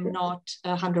 but I am not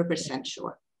 100%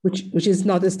 sure. Which is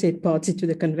not a state party to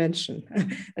the convention,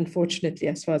 unfortunately,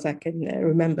 as far as I can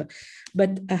remember.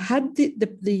 But had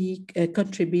the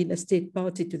country been a state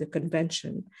party to the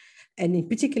convention, and in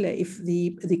particular, if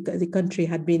the country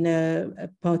had been a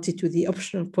party to the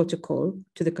optional protocol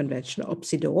to the convention,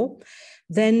 OPSIDO,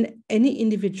 then any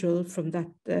individual from that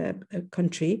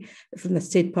country, from the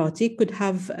state party, could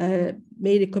have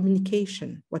made a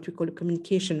communication, what we call a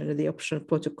communication under the optional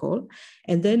protocol.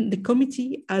 And then the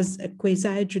committee, as a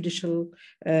quasi-judicial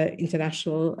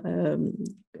international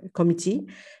committee,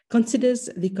 considers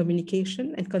the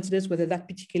communication and considers whether that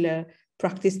particular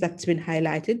practice that's been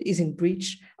highlighted is in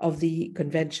breach of the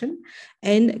convention,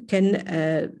 and can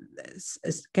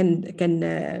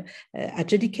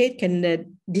adjudicate,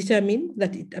 can determine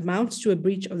that it amounts to a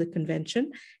breach of the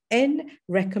convention, and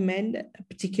recommend a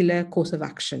particular course of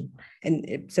action.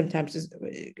 And sometimes it's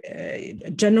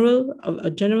a general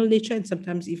nature, and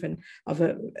sometimes even of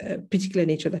a particular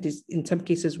nature. That is, in some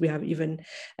cases, we have even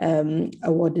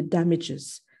awarded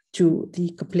damages to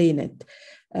the complainant.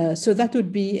 So that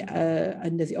would be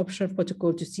under the optional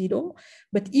protocol to CEDAW.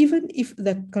 But even if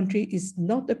that country is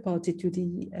not a party to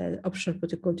the optional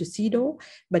protocol to CEDAW,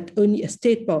 but only a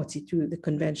state party to the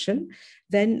convention,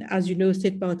 then, as you know,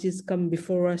 state parties come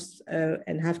before us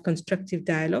and have constructive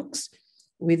dialogues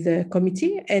with the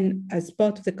committee. And as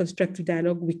part of the constructive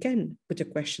dialogue, we can put a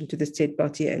question to the state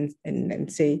party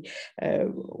and say,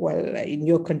 well, in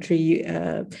your country,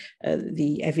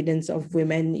 the evidence of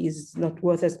women is not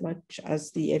worth as much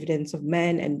as the evidence of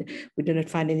men, and we do not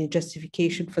find any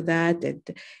justification for that.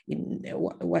 And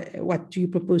what do you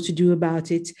propose to do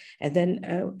about it? And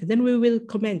then we will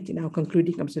comment in our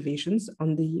concluding observations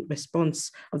on the response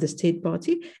of the state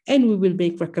party, and we will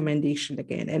make recommendation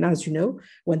again. And as you know,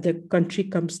 when the country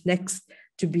comes next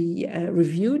to be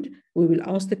reviewed, we will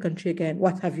ask the country again,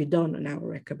 what have you done on our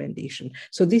recommendation?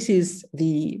 So this is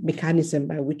the mechanism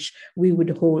by which we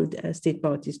would hold state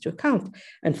parties to account.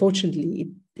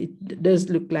 Unfortunately, it does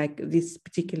look like this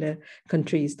particular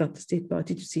country is not the state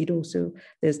party to CEDAW, so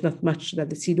there's not much that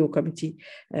the CEDAW committee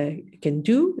can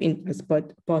do as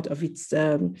part of its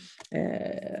the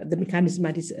mechanism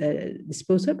at its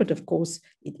disposal. But of course,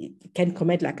 it can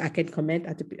comment, like I can comment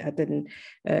at an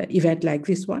event like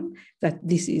this one, that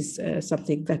this is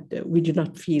something that we do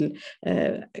not feel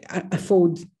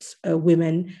affords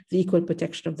women the equal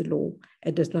protection of the law.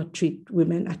 It does not treat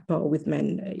women at par with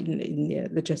men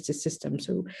in the justice system.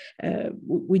 So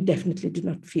we definitely do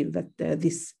not feel that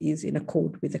this is in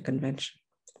accord with the convention.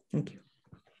 Thank you.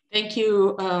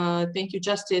 Thank you,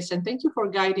 Justice, and thank you for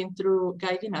guiding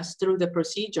us through the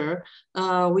procedure,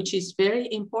 which is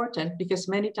very important, because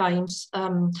many times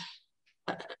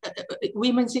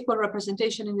women's equal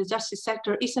representation in the justice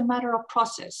sector is a matter of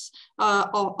process,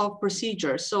 of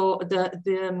procedure. So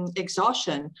the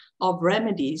exhaustion of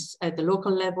remedies at the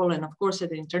local level and of course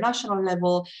at the international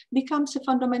level becomes a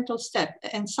fundamental step,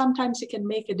 and sometimes it can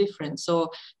make a difference.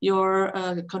 So your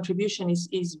contribution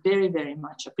is very, very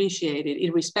much appreciated,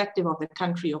 irrespective of the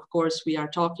country. Of course, we are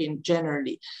talking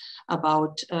generally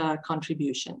about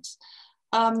contributions.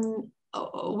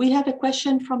 We have a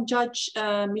question from Judge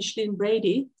Micheline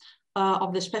Brady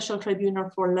of the Special Tribunal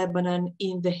for Lebanon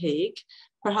in The Hague.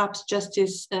 Perhaps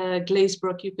Justice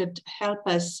Glazebrook, you could help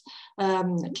us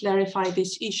clarify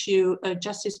this issue.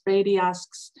 Justice Brady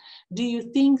asks, do you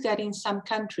think that in some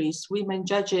countries, women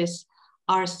judges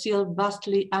are still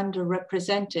vastly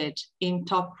underrepresented in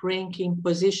top-ranking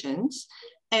positions?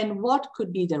 And what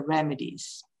could be the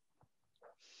remedies?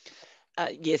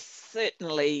 Yes,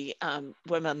 certainly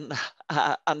women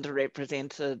are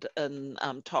underrepresented in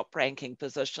top-ranking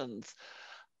positions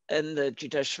in the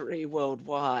judiciary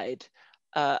worldwide.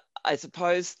 I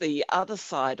suppose the other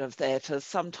side of that is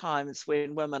sometimes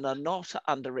when women are not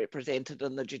underrepresented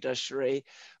in the judiciary,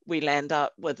 we land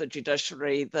up with a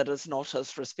judiciary that is not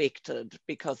as respected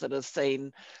because it is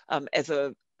seen as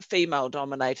a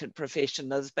female-dominated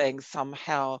profession as being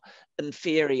somehow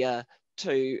inferior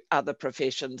to other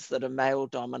professions that are male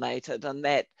dominated, and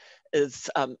that is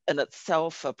in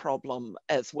itself a problem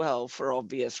as well for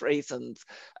obvious reasons,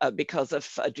 because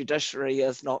if a judiciary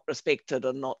is not respected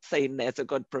and not seen as a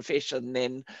good profession,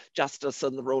 then justice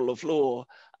and the rule of law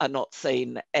are not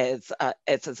seen as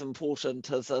important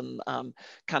as in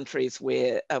countries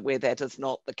where that is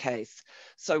not the case.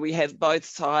 So we have both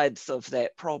sides of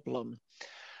that problem.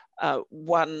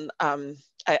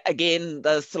 Again,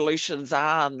 the solutions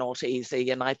are not easy.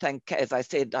 And I think, as I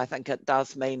said, I think it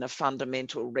does mean a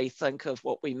fundamental rethink of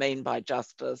what we mean by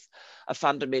justice, a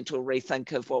fundamental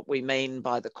rethink of what we mean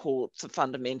by the courts, a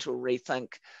fundamental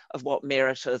rethink of what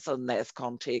merit is in this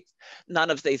context.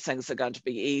 None of these things are going to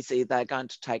be easy. They're going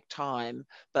to take time,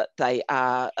 but they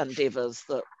are endeavours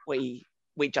that we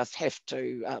just have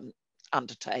to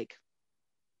undertake.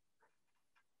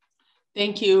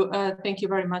 Thank you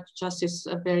very much, Justice.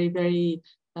 Very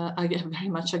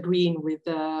much agreeing with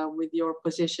your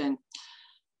position.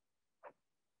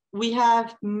 We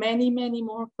have many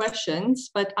more questions,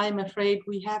 but I'm afraid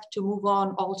we have to move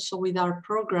on also with our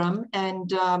program. And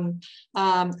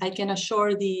I can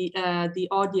assure the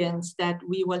audience that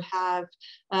we will have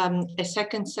a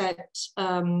second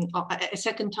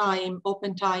time,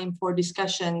 open time for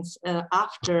discussions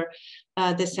after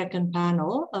the second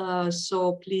panel.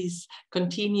 So please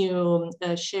continue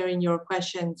sharing your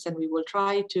questions, and we will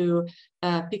try to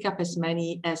pick up as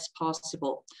many as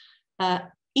possible.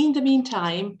 In the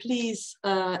meantime, please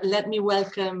let me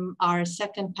welcome our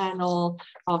second panel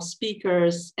of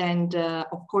speakers, and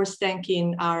of course,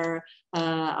 thanking our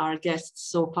guests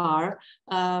so far.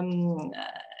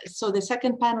 So the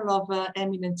second panel of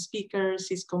eminent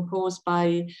speakers is composed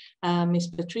by Ms.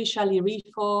 Patricia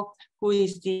Lirifo, who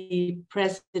is the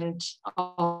president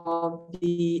of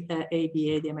the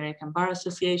ABA, the American Bar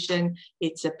Association.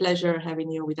 It's a pleasure having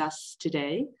you with us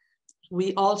today.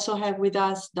 We also have with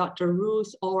us Dr.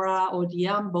 Ruth Ora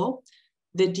Odhiambo,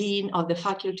 the Dean of the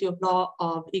Faculty of Law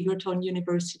of Egerton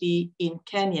University in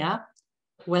Kenya.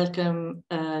 Welcome,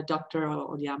 Dr.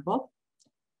 Odhiambo.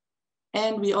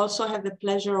 And we also have the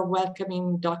pleasure of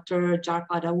welcoming Dr.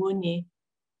 Jarpada Wuni,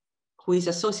 who is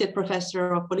Associate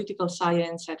Professor of Political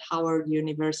Science at Howard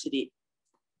University.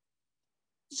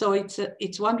 So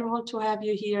it's wonderful to have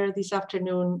you here this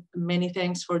afternoon. Many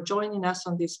thanks for joining us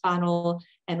on this panel.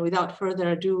 And without further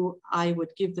ado, I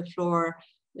would give the floor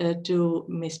to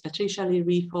Ms. Patricia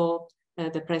Lirifo,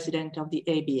 the president of the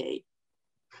ABA.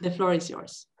 The floor is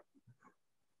yours.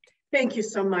 Thank you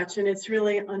so much. And it's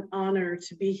really an honor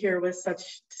to be here with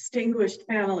such distinguished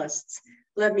panelists.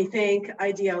 Let me thank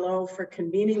IDLO for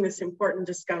convening this important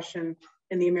discussion,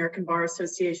 and the American Bar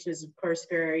Association is, of course,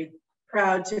 very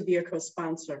proud to be a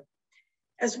co-sponsor.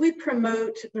 As we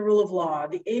promote the rule of law,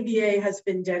 the ABA has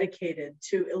been dedicated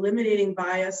to eliminating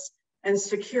bias and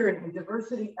securing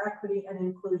diversity, equity, and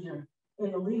inclusion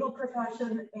in the legal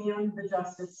profession and the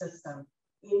justice system,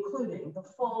 including the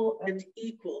full and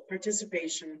equal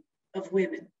participation of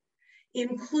women.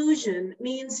 Inclusion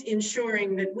means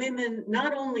ensuring that women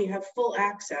not only have full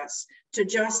access to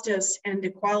justice and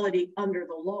equality under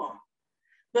the law,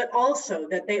 but also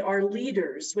that they are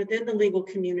leaders within the legal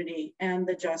community and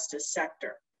the justice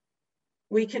sector.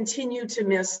 We continue to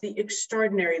miss the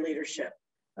extraordinary leadership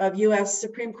of US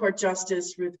Supreme Court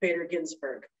Justice Ruth Bader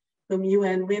Ginsburg, whom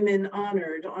UN Women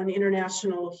honored on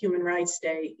International Human Rights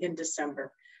Day in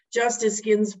December. Justice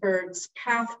Ginsburg's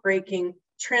path-breaking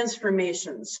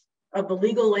transformations of the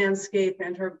legal landscape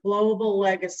and her global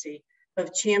legacy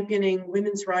of championing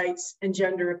women's rights and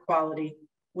gender equality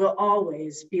will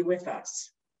always be with us.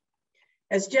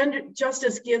 As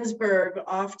Justice Ginsburg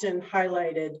often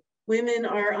highlighted, women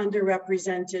are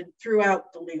underrepresented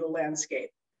throughout the legal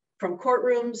landscape, from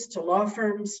courtrooms to law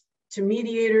firms, to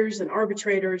mediators and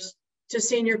arbitrators, to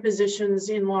senior positions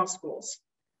in law schools.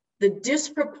 The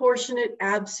disproportionate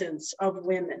absence of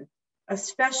women,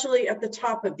 especially at the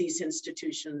top of these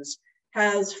institutions,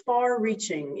 has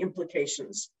far-reaching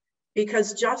implications,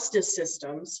 because justice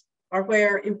systems are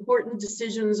where important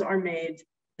decisions are made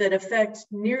that affect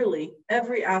nearly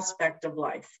every aspect of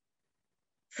life.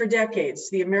 For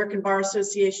decades, the American Bar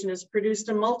Association has produced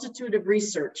a multitude of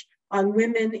research on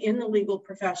women in the legal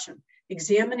profession,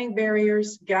 examining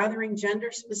barriers, gathering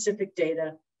gender-specific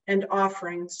data, and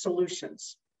offering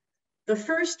solutions. The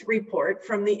first report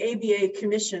from the ABA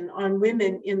Commission on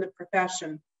Women in the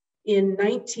Profession in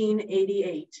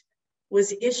 1988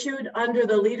 was issued under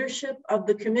the leadership of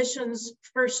the Commission's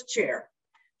first chair,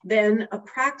 then a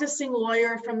practicing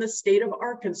lawyer from the state of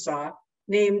Arkansas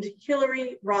named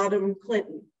Hillary Rodham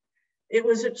Clinton. It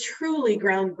was a truly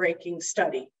groundbreaking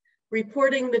study,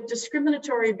 reporting that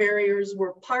discriminatory barriers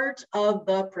were part of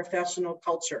the professional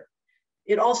culture.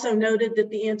 It also noted that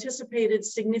the anticipated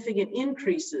significant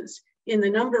increases in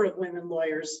the number of women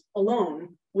lawyers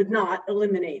alone would not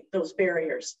eliminate those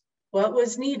barriers. What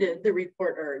was needed, the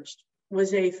report urged,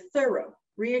 was a thorough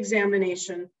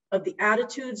re-examination of the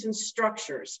attitudes and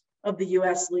structures of the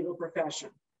US legal profession.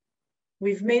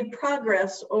 We've made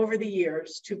progress over the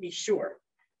years, to be sure.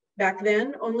 Back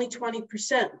then, only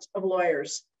 20% of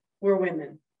lawyers were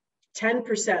women.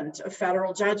 10% of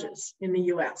federal judges in the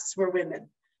US were women.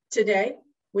 Today,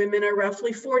 women are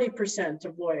roughly 40%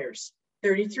 of lawyers,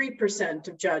 33%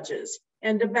 of judges,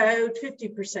 and about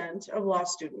 50% of law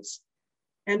students.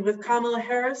 And with Kamala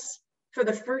Harris, for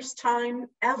the first time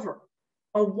ever,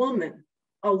 a woman,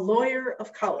 a lawyer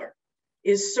of color,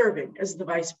 is serving as the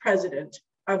Vice President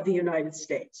of the United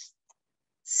States.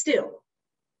 Still,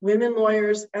 women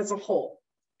lawyers as a whole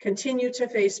continue to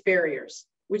face barriers,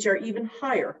 which are even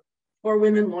higher for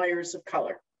women lawyers of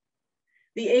color.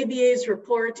 The ABA's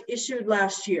report issued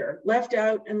last year left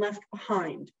out and left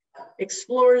behind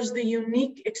explores the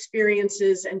unique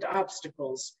experiences and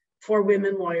obstacles for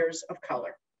women lawyers of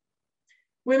color.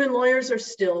 Women lawyers are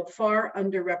still far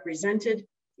underrepresented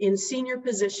in senior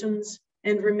positions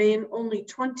and remain only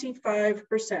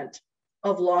 25%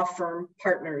 of law firm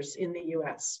partners in the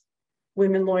US.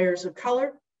 Women lawyers of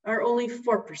color are only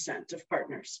 4% of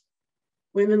partners.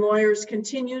 Women lawyers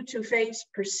continue to face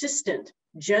persistent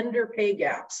gender pay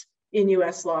gaps in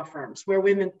US law firms, where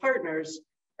women partners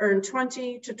earn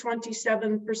 20 to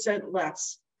 27%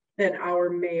 less than our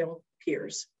male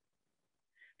peers.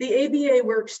 The ABA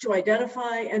works to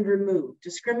identify and remove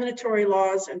discriminatory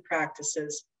laws and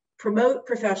practices, promote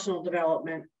professional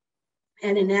development,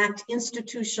 and enact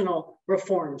institutional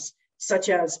reforms, such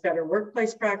as better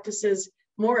workplace practices,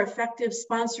 more effective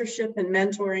sponsorship and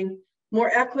mentoring, more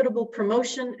equitable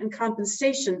promotion and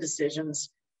compensation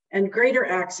decisions, and greater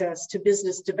access to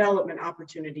business development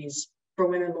opportunities for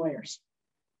women lawyers.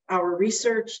 Our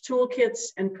research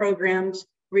toolkits and programs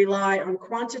rely on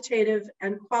quantitative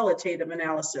and qualitative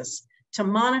analysis to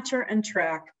monitor and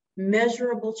track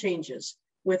measurable changes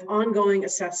with ongoing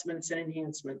assessments and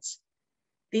enhancements.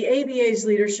 The ABA's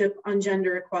leadership on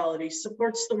gender equality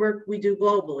supports the work we do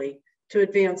globally to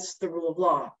advance the rule of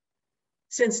law.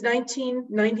 Since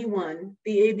 1991,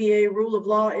 the ABA Rule of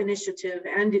Law Initiative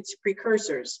and its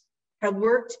precursors have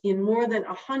worked in more than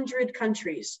 100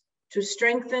 countries to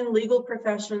strengthen legal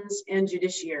professions and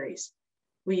judiciaries.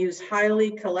 We use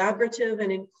highly collaborative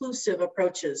and inclusive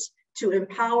approaches to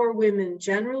empower women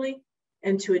generally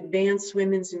and to advance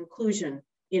women's inclusion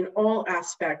in all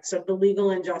aspects of the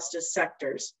legal and justice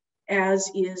sectors,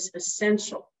 as is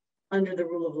essential under the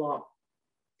rule of law.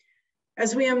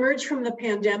 As we emerge from the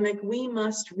pandemic, we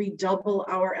must redouble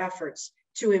our efforts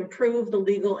to improve the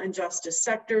legal and justice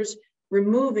sectors,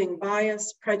 removing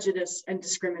bias, prejudice, and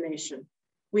discrimination.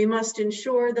 We must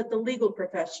ensure that the legal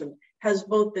profession has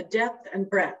both the depth and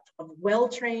breadth of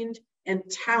well-trained and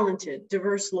talented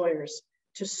diverse lawyers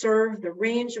to serve the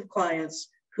range of clients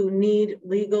who need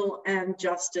legal and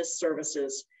justice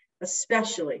services,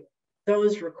 especially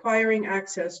those requiring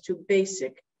access to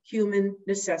basic human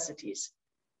necessities.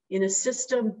 In a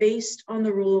system based on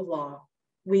the rule of law,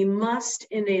 we must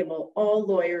enable all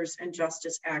lawyers and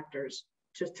justice actors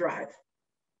to thrive.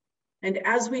 And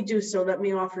as we do so, let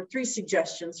me offer 3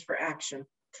 suggestions for action.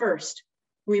 First,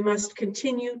 we must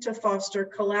continue to foster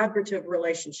collaborative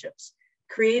relationships,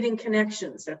 creating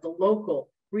connections at the local,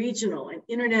 regional, and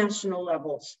international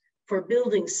levels for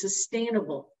building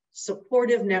sustainable,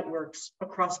 supportive networks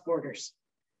across borders.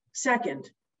 Second,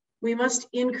 we must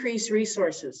increase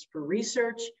resources for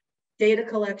research, data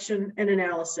collection, and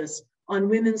analysis on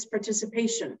women's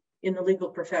participation in the legal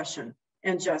profession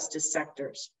and justice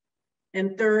sectors.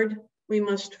 And third, we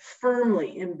must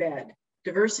firmly embed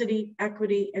diversity,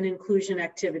 equity, and inclusion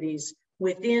activities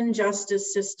within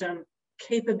justice system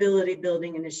capability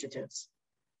building initiatives.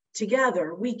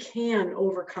 Together, we can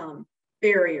overcome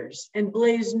barriers and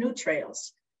blaze new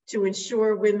trails to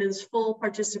ensure women's full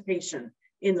participation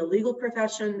in the legal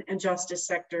profession and justice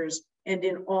sectors and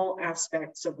in all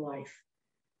aspects of life.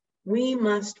 We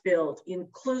must build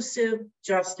inclusive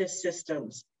justice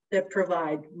systems that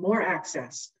provide more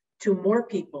access to more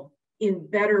people in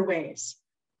better ways,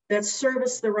 that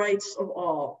service the rights of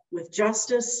all with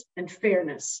justice and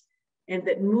fairness, and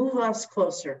that move us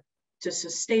closer to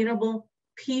sustainable,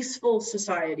 peaceful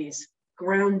societies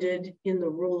grounded in the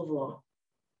rule of law.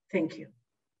 Thank you.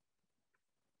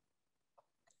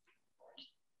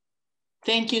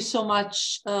 Thank you so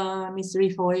much, Ms.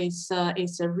 Rifo.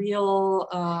 It's a real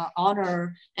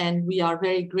honor, and we are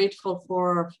very grateful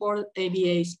for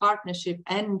ABA's partnership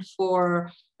and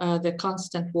for the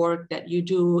constant work that you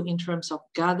do in terms of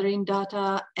gathering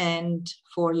data and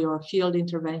for your field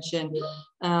intervention.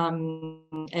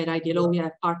 At IDLO, we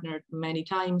have partnered many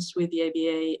times with the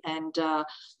ABA,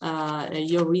 and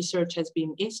your research has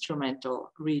been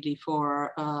instrumental, really,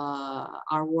 for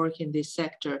our work in this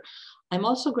sector. I'm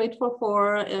also grateful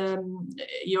for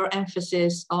your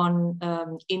emphasis on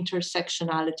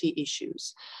intersectionality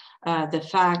issues. The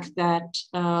fact that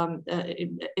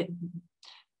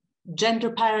gender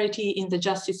parity in the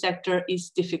justice sector is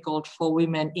difficult for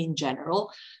women in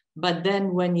general, but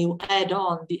then when you add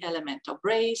on the element of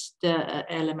race, the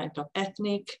element of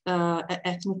ethnic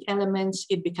elements,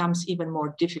 it becomes even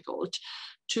more difficult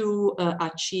to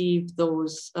achieve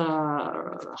those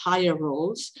higher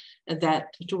roles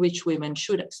to which women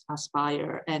should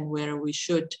aspire and where we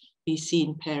should be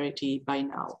seeing parity by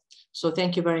now. So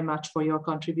thank you very much for your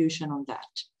contribution on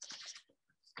that.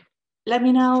 Let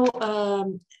me now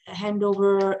hand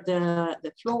over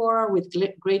the floor with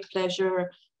great pleasure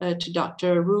to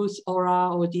Dr. Ruth Ora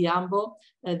Odhiambo,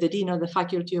 the Dean of the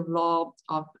Faculty of Law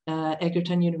of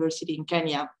Egerton University in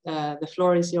Kenya. The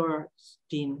floor is yours,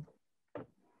 Dean.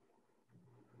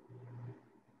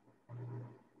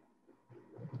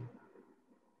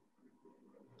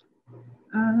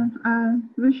 I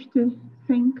wish to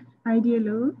thank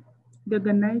IDLO, the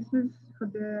organizers for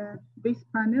this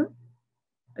panel,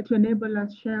 to enable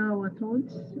us share our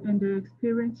thoughts and their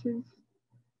experiences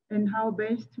and how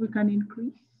best we can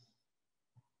increase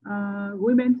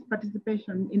women's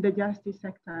participation in the justice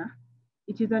sector.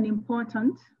 It is an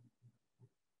important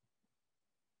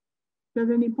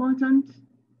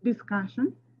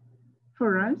discussion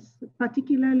for us,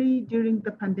 particularly during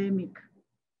the pandemic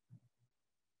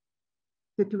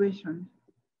situation.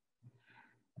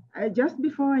 Just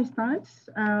before I start,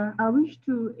 I wish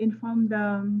to inform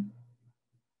the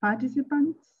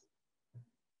participants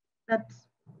that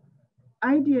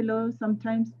IDLO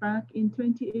sometimes back in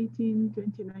 2018,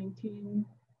 2019,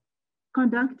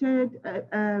 conducted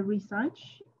a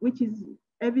research which is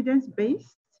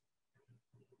evidence-based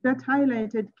that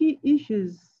highlighted key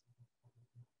issues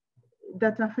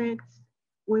that affect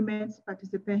women's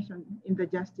participation in the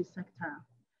justice sector.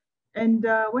 And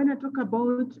when I talk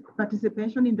about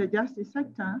participation in the justice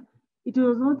sector, it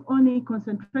was not only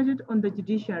concentrated on the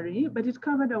judiciary, but it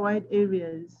covered a wide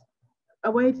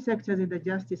sectors in the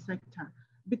justice sector,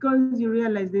 because you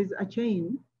realize there's a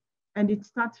chain and it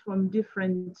starts from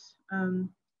different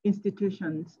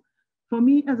institutions. For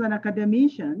me as an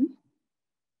academician,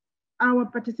 our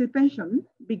participation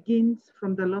begins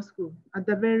from the law school at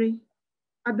the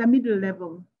middle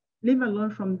level, leave alone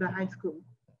from the high school.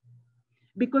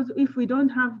 Because if we don't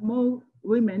have more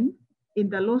women in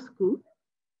the law school,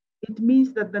 it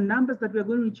means that the numbers that we're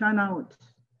going to churn out,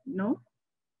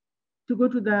 to go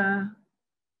to the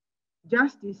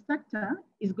justice sector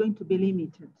is going to be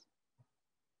limited.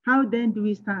 How then do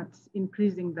we start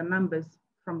increasing the numbers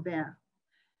from there?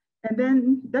 And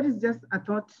then that is just a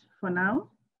thought for now.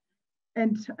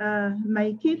 And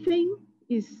my key thing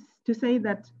is to say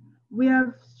that we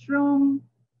have strong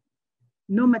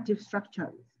normative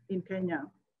structures in Kenya.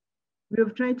 We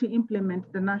have tried to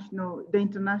implement the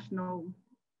international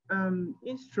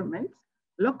instruments,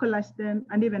 localize them,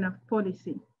 and even have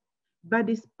policy. But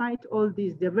despite all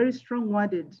this, they're very strong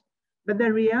worded, but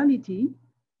the reality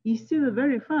is still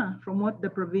very far from what the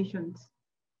provisions,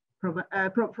 from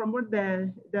what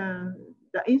the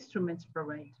instruments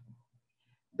provide.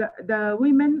 The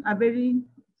women are very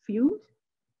few,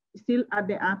 still at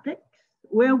the apex,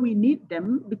 where we need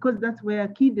them, because that's where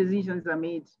key decisions are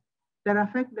made that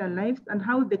affect their lives and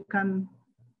how they can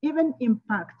even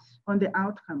impact on the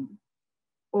outcome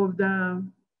of the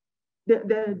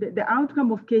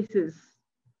outcome of cases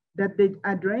that they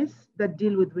address that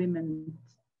deal with women's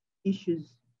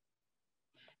issues.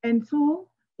 And so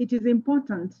it is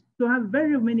important to have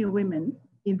very many women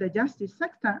in the justice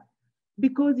sector,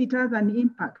 because it has an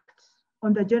impact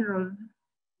on the general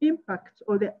impact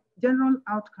or the general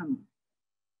outcome,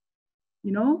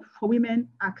 for women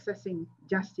accessing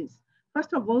justice.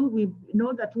 First of all, we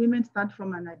know that women start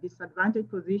from a disadvantaged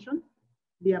position.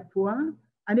 They are poor.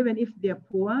 And even if they're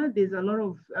poor, there's a lot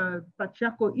of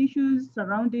patriarchal issues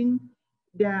surrounding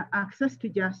their access to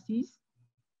justice.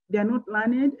 They're not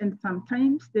learned, and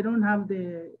sometimes they don't have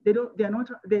they're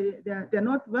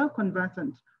not well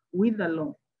conversant with the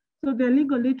law. So their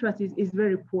legal literacy is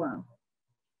very poor.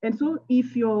 And so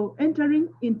if you're entering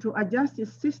into a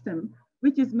justice system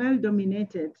which is male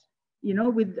dominated,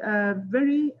 with a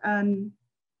very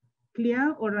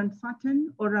clear or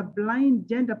uncertain or a blind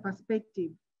gender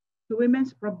perspective to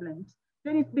women's problems,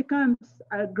 then it becomes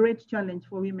a great challenge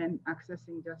for women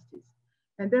accessing justice.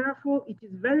 And therefore, it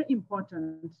is very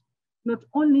important not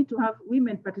only to have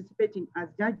women participating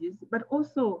as judges, but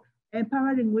also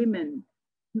empowering women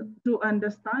to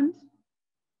understand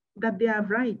that they have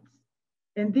rights,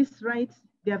 and these rights,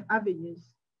 they have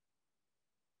avenues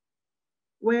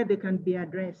where they can be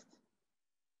addressed.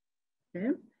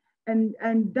 Okay, and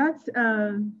that's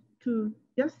to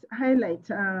just highlight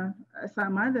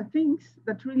some other things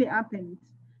that really happened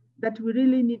that we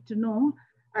really need to know.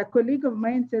 A colleague of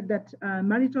mine said that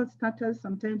marital status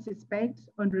sometimes is pegged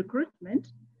on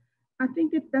recruitment. I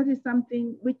think that is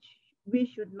something which we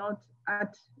should not,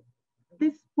 at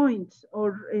this point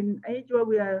or in age where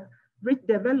we are rich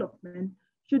development,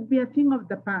 should be a thing of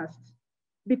the past,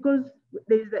 because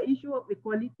there is the issue of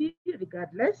equality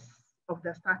regardless of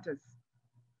the status,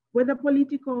 whether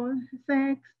political,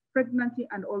 sex, pregnancy,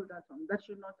 and all that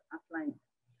should not apply.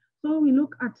 So we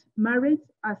look at marriage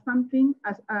as something,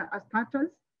 as a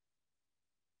status,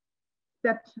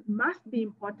 that must be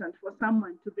important for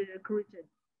someone to be recruited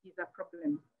is a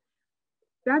problem.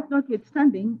 That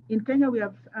notwithstanding, in Kenya, we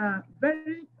have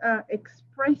very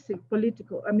expressive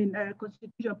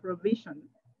constitutional provision,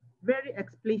 very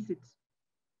explicit,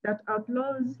 that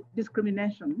outlaws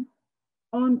discrimination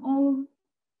on all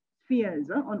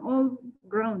spheres, on all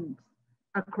grounds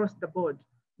across the board,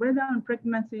 whether on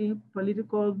pregnancy,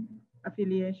 political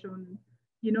affiliation,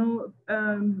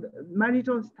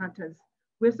 marital status.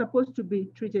 We're supposed to be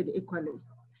treated equally.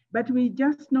 But we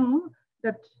just know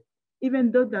that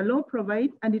even though the law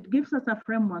provides, and it gives us a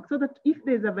framework so that if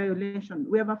there's a violation,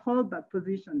 we have a fallback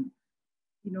position,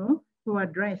 to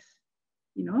address,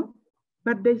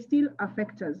 but they still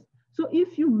affect us. So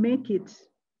if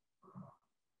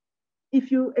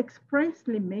you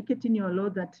expressly make it in your law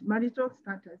that marital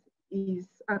status is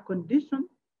a condition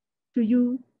to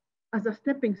you as a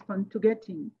stepping stone to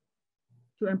getting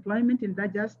to employment in the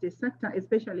justice sector,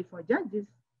 especially for judges,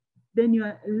 then you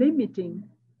are limiting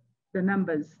the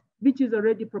numbers, which is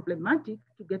already problematic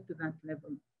to get to that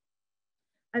level.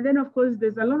 And then of course,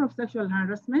 there's a lot of sexual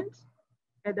harassment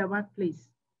at the workplace.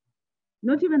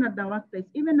 Not even at the workplace,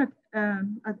 even at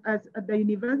the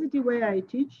university where I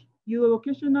teach, you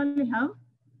occasionally have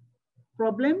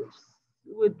problems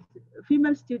with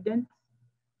female students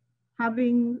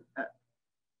having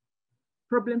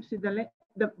problems with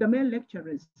the male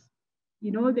lecturers.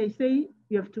 They say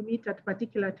you have to meet at a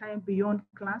particular time beyond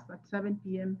class at 7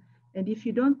 p.m. And if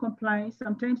you don't comply,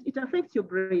 sometimes it affects your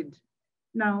grade.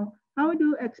 Now, how do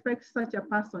you expect such a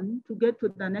person to get to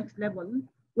the next level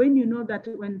when you know that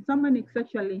when someone is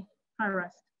sexually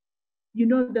harassed,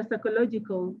 the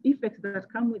psychological effects that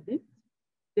come with it?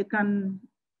 They can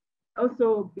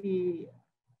also be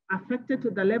affected to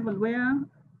the level where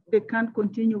they can't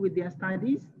continue with their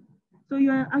studies. So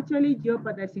you are actually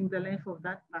jeopardizing the life of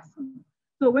that person.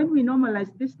 So when we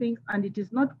normalize these things and it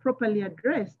is not properly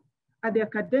addressed at the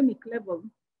academic level,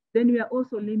 then we are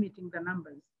also limiting the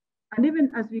numbers. And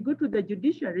even as we go to the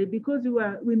judiciary, because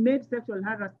we made sexual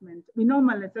harassment, we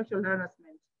normalized sexual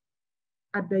harassment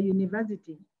at the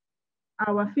university,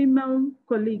 our female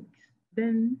colleagues,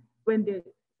 then when they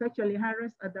sexually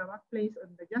harassed at the workplace or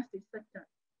the justice sector,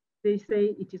 they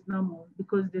say it is normal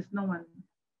because there's no one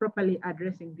properly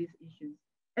addressing these issues.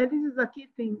 And this is a key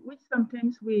thing which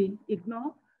sometimes we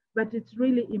ignore, but it's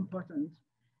really important.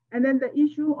 And then the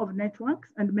issue of networks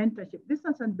and mentorship. This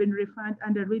hasn't been refined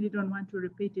and I really don't want to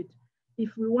repeat it.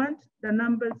 If we want the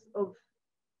numbers of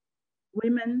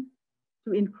women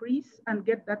to increase and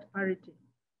get that parity,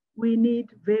 we need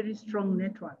very strong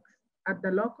networks at the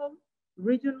local,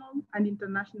 regional, and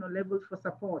international levels for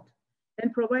support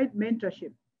and provide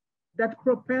mentorship that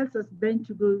propels us then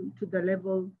to go to the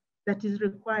level that is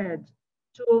required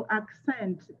to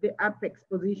accent the apex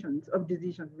positions of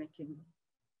decision making.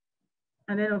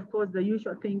 And then of course, the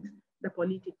usual things, the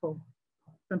political.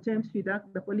 Sometimes we lack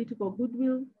the political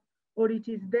goodwill, or it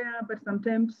is there, but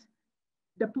sometimes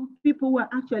the people who are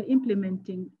actually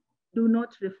implementing do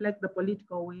not reflect the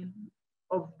political will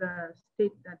of the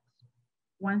state that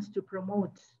wants to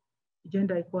promote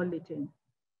gender equality.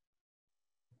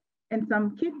 And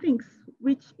some key things,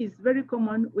 which is very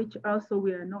common, which also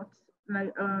we are not,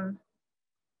 like,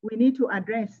 we need to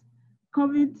address.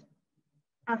 COVID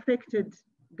affected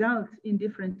girls in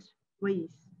different ways.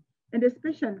 And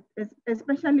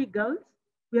especially girls,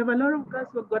 we have a lot of girls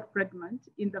who got pregnant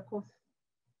in the course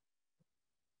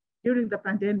during the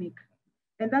pandemic.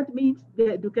 And that means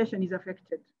their education is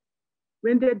affected.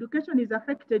 When the education is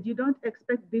affected, you don't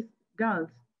expect these girls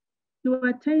to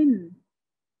attain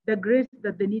the grades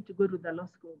that they need to go to the law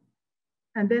school.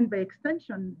 And then by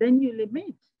extension, then you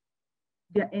limit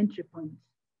their entry points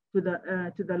to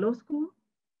the law school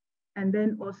and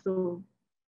then also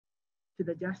to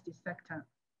the justice sector,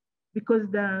 because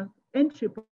the entry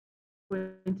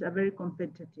points are very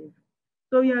competitive.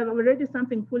 So you have already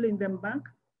something pulling them back,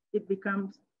 it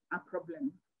becomes a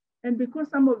problem. And because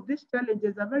some of these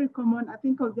challenges are very common, I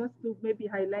think I'll just to maybe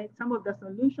highlight some of the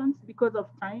solutions. Because of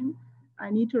time, I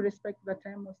need to respect the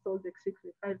time of told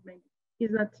 65 minutes,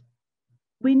 is that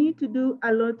we need to do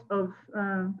a lot of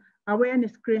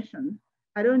awareness creation.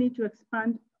 I don't need to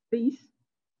expand this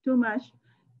too much,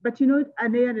 but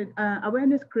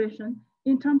awareness creation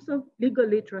in terms of legal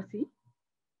literacy,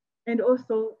 and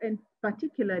also, and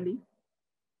particularly,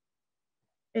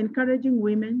 encouraging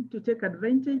women to take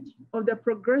advantage of the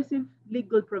progressive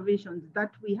legal provisions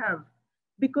that we have.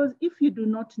 Because if you do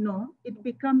not know, it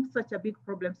becomes such a big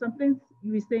problem. Sometimes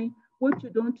we say, what you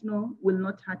don't know will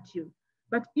not hurt you.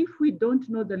 But if we don't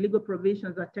know the legal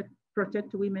provisions that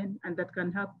protect women and that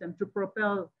can help them to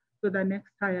propel to the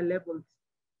next higher levels,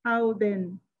 how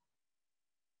then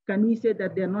can we say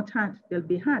that they're not hurt? They'll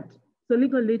be hurt. So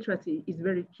legal literacy is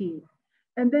very key.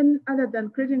 And then other than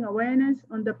creating awareness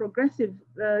on the progressive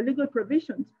legal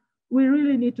provisions, we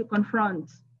really need to confront,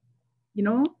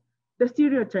 the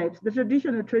stereotypes, the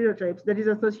traditional stereotypes that is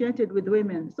associated with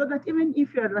women, so that even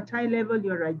if you're at high level,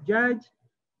 you're a judge,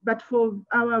 but for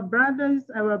our brothers,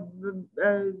 our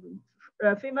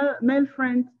male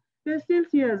friends, they still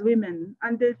see us as women,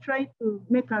 and they try to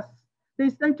make us, they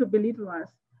try to belittle us,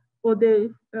 or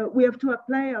we have to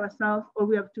apply ourselves, or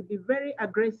we have to be very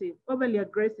aggressive, overly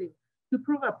aggressive, to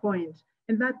prove a point,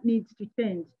 and that needs to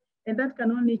change. And that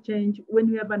can only change when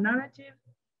we have a narrative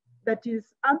that is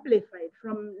amplified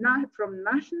from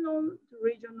national to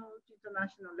regional to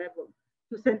international level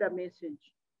to send a message.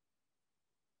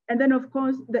 And then, of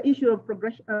course, the issue of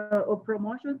progression of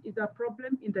promotion is a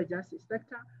problem in the justice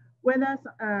sector. Whereas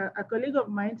a colleague of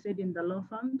mine said in the law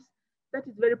firms, that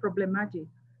is very problematic,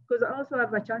 because I also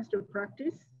have a chance to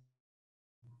practice.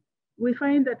 We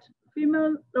find that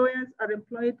female lawyers are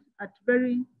employed at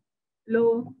very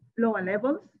lower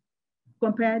levels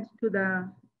compared to the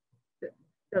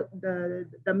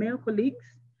male colleagues,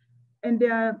 and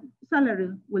their salary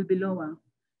will be lower.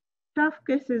 Tough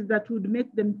cases that would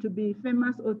make them to be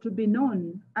famous or to be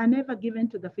known are never given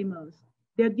to the females.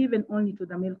 They're given only to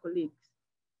the male colleagues.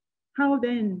 How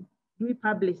then do we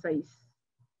publicize,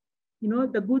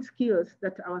 the good skills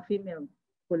that our female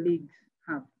colleagues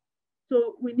have?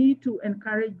 So we need to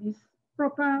encourage this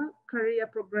proper career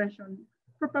progression,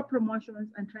 proper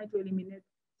promotions, and try to eliminate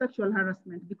sexual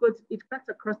harassment, because it cuts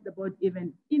across the board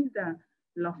even in the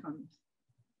law firms.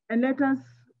 And let us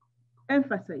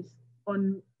emphasize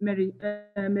on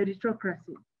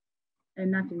meritocracy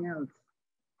and nothing else.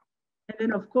 And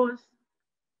then, of course,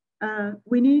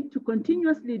 we need to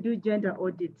continuously do gender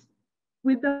audits.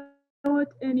 Without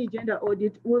any gender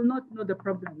audit, we'll not know the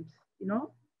problems,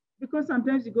 because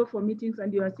sometimes you go for meetings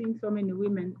and you are seeing so many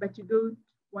women, but you don't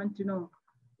want to know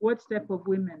what type of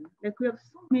women. Like, we have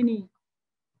so many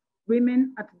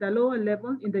women at the lower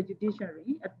level in the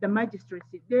judiciary, at the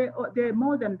magistracy. They're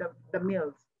more than the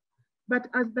males. But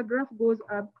as the graph goes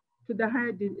up to the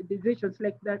higher decisions,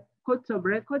 like the courts of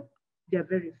record, they're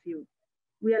very few.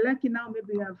 We are lucky now,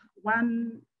 maybe we have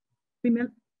one female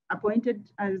appointed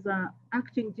as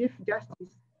acting Chief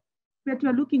Justice, but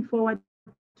we're looking forward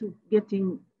to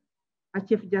getting a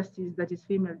Chief Justice that is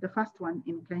female, the first one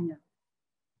in Kenya.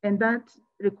 And that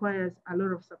requires a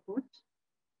lot of support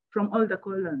from all the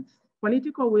columns,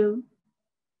 political will,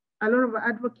 a lot of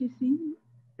advocacy,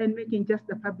 and making just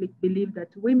the public believe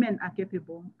that women are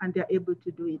capable and they're able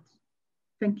to do it.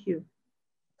 Thank you.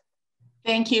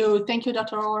 Thank you,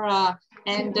 Dr. Aura.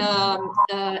 And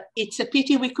it's a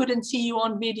pity we couldn't see you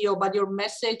on video, but your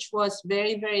message was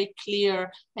very, very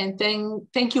clear. And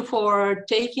thank you for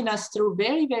taking us through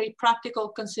very, very practical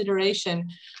consideration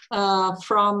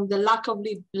from the lack of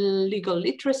legal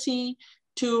literacy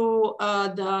to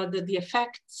the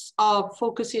effects of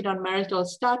focusing on marital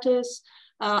status,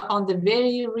 on the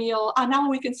very real, now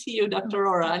we can see you, Dr.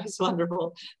 Aura. It's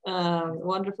wonderful.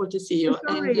 Wonderful to see you.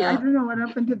 Sorry, I don't know what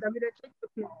happened to the video.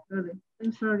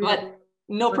 I'm sorry. But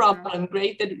no problem.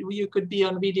 Great that you could be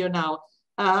on video now.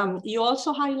 You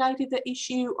also highlighted the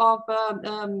issue of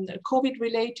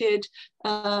COVID-related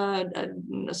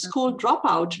school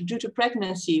dropout due to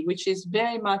pregnancy, which is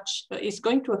very much is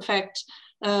going to affect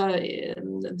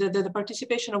the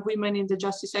participation of women in the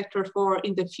justice sector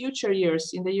in the future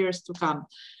years, in the years to come.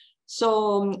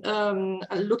 So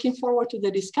looking forward to the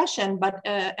discussion, but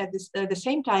at the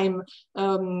same time,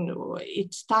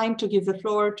 it's time to give the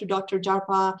floor to Dr.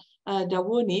 Jarpa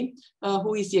Dawuni,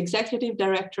 who is the Executive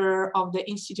Director of the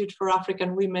Institute for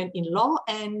African Women in Law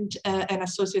and an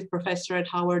Associate Professor at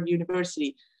Howard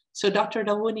University. So Dr.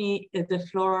 Dawuni, the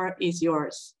floor is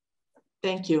yours.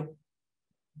 Thank you.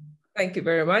 Thank you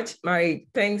very much. My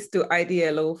thanks to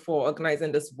IDLO for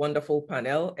organizing this wonderful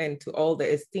panel, and to all the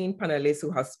esteemed panelists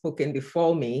who have spoken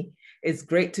before me. It's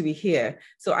great to be here.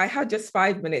 So I had just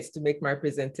 5 minutes to make my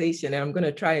presentation, and I'm going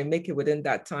to try and make it within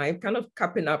that time, kind of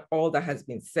capping up all that has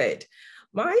been said.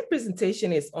 My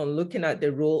presentation is on looking at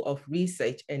the role of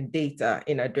research and data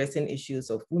in addressing issues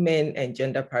of women and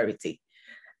gender parity.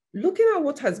 Looking at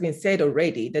what has been said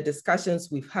already, the discussions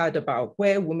we've had about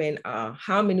where women are,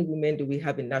 how many women do we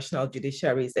have in national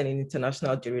judiciaries and in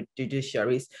international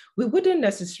judiciaries, we wouldn't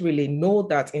necessarily know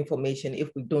that information if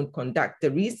we don't conduct the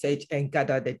research and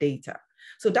gather the data.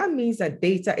 So that means that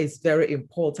data is very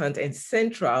important and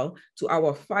central to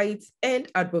our fight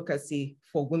and advocacy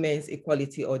for women's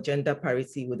equality or gender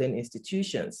parity within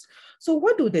institutions. So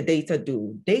what do the data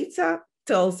do? Data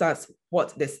tells us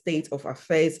what the state of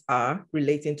affairs are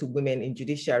relating to women in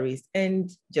judiciaries and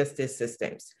justice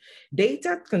systems.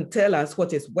 Data can tell us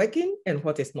what is working and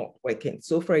what is not working.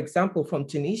 So for example, from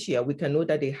Tunisia, we can know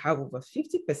that they have over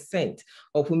 50%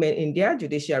 of women in their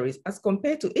judiciaries as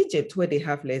compared to Egypt, where they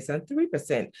have less than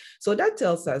 3%. So that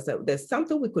tells us that there's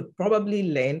something we could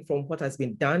probably learn from what has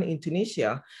been done in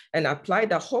Tunisia and apply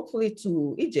that hopefully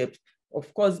to Egypt,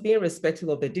 of course, being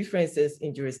respectful of the differences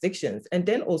in jurisdictions, and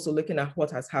then also looking at what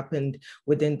has happened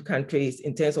within countries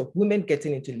in terms of women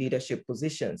getting into leadership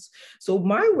positions. So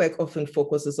my work often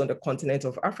focuses on the continent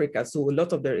of Africa. So a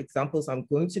lot of the examples I'm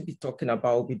going to be talking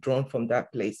about will be drawn from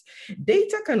that place.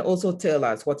 Data can also tell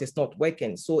us what is not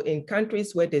working. So in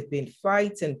countries where there's been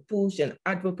fights and push and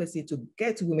advocacy to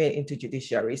get women into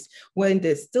judiciaries, when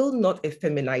there's still not a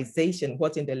feminization,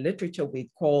 what in the literature we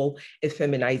call a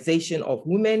feminization of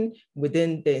women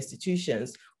within the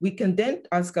institutions, we can then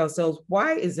ask ourselves,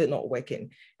 why is it not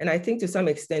working? And I think to some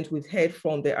extent, we've heard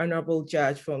from the honorable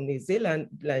judge from New Zealand,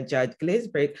 Judge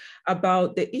Glazebreak,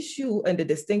 about the issue and the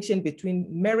distinction between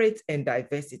merit and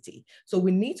diversity. So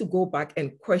we need to go back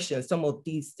and question some of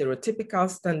these stereotypical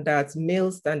standards,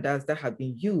 male standards that have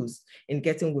been used in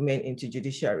getting women into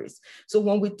judiciaries. So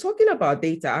when we're talking about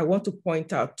data, I want to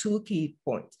point out two key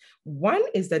points. One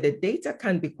is that the data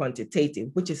can be quantitative,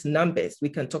 which is numbers. We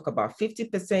can talk about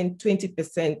 50%,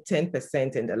 20%,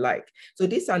 10%, and the like. So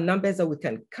these are numbers that we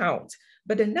can count.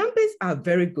 But the numbers are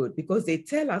very good because they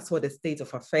tell us what the state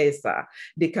of affairs are.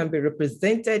 They can be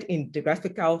represented in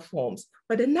graphical forms,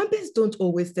 but the numbers don't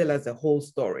always tell us the whole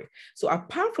story. So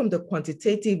apart from the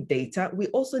quantitative data, we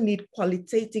also need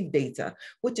qualitative data,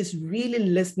 which is really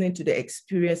listening to the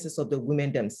experiences of the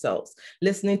women themselves,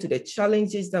 listening to the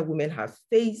challenges that women have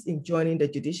faced in joining the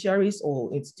judiciaries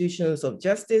or institutions of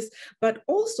justice, but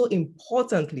also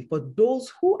importantly for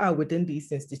those who are within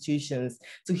these institutions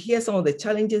to hear some of the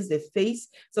challenges they face,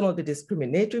 some of the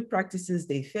discriminatory practices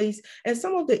they face, and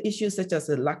some of the issues such as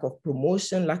the lack of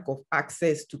promotion, lack of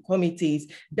access to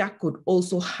committees that could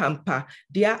also hamper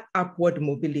their upward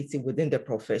mobility within the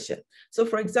profession. So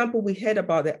for example, we heard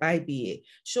about the IBA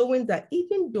showing that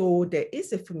even though there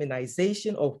is a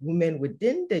feminization of women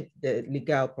within the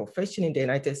legal profession in the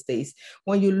United States,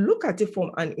 when you look at it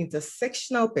from an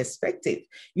intersectional perspective,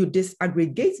 you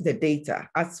disaggregate the data,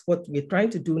 as what we're trying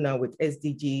to do now with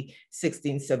SDG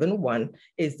 1671,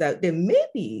 is that there may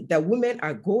be that women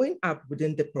are going up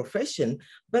within the profession,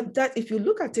 but that if you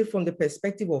look at it from the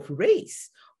perspective of race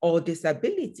or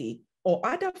disability or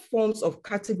other forms of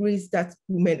categories that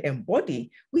women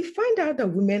embody, we find out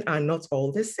that women are not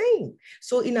all the same.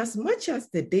 So in as much as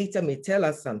the data may tell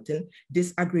us something,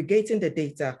 disaggregating the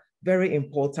data, very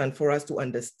important for us to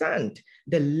understand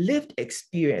the lived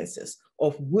experiences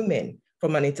of women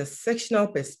from an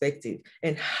intersectional perspective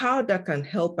and how that can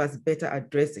help us better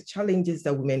address the challenges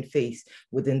that women face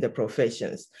within the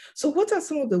professions. So what are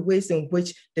some of the ways in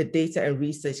which the data and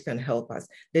research can help us?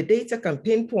 The data can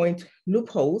pinpoint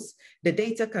loopholes, the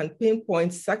data can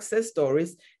pinpoint success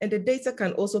stories, and the data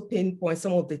can also pinpoint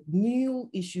some of the new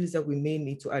issues that we may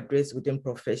need to address within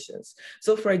professions.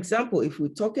 So for example, if we're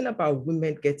talking about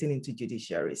women getting into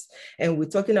judiciaries, and we're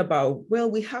talking about,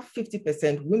 well, we have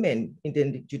 50% women in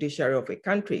the judiciary of a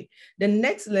country, the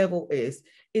next level is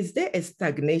there a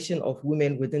stagnation of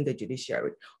women within the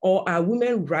judiciary, or are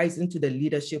women rising to the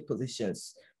leadership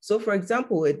positions? So for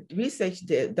example, a research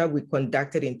that we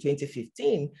conducted in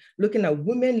 2015, looking at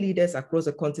women leaders across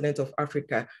the continent of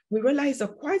Africa, we realized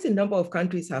that quite a number of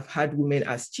countries have had women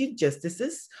as chief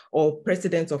justices or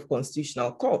presidents of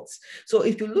constitutional courts. So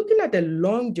if you're looking at the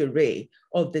long array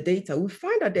of the data, we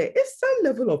find that there is some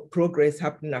level of progress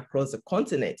happening across the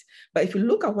continent. But if you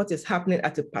look at what is happening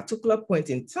at a particular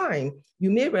point in time, you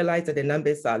may realize that the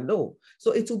numbers are low.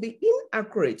 So it will be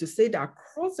inaccurate to say that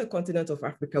across the continent of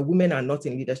Africa, women are not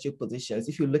in leadership positions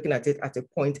if you're looking at it at a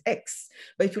point X.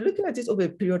 But if you're looking at it over a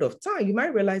period of time, you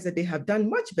might realize that they have done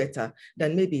much better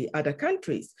than maybe other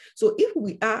countries. So if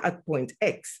we are at point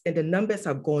X and the numbers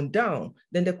have gone down,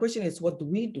 then the question is, what do?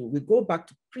 We go back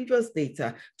to previous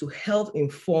data to help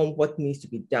inform what needs to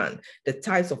be done, the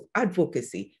types of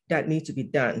advocacy that need to be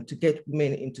done to get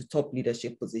women into top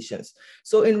leadership positions.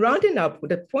 So in rounding up,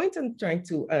 the point I'm trying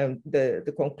to,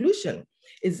 the conclusion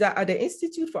is that at the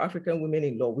Institute for African Women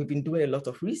in Law, we've been doing a lot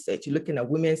of research looking at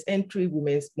women's entry,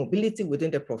 women's mobility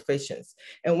within the professions.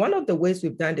 And one of the ways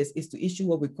we've done this is to issue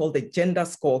what we call the gender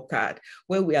scorecard,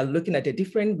 where we are looking at the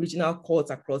different regional courts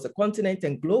across the continent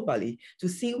and globally to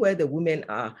see where the women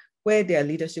are where their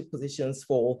leadership positions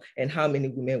fall, and how many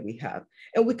women we have.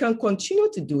 And we can continue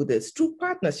to do this through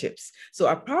partnerships. So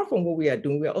apart from what we are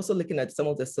doing, we are also looking at some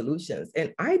of the solutions.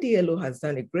 And IDLO has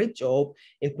done a great job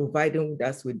in providing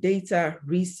us with data,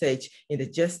 research in the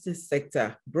justice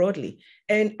sector broadly.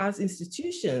 And as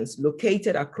institutions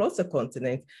located across the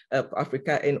continent of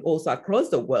Africa and also across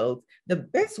the world, the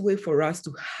best way for us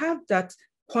to have that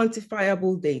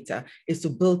quantifiable data is to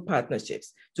build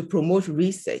partnerships, to promote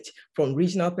research from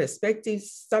regional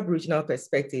perspectives, sub-regional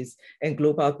perspectives, and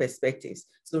global perspectives.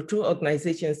 So through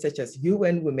organizations such as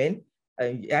UN Women,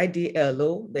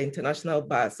 IDLO, the International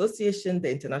Bar Association,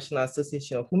 the International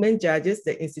Association of Women Judges,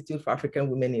 the Institute for African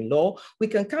Women in Law, we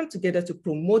can come together to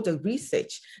promote the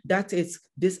research that is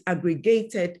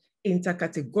disaggregated,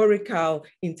 intercategorical,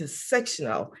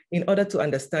 intersectional, in order to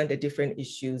understand the different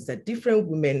issues that different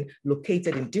women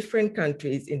located in different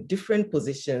countries, in different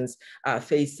positions are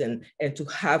facing, and to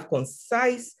have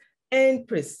concise and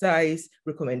precise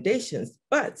recommendations,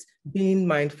 but being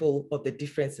mindful of the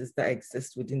differences that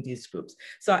exist within these groups.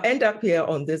 So I end up here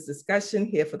on this discussion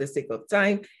here for the sake of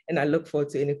time, and I look forward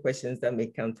to any questions that may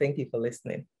come. Thank you for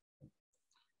listening.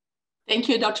 Thank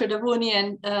you, Dr. Davuni.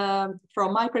 And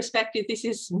from my perspective, this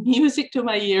is music to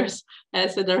my ears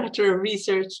as a director of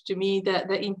research. To me,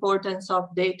 the importance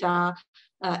of data,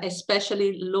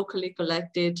 especially locally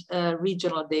collected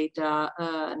regional data,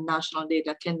 national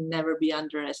data, can never be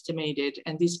underestimated.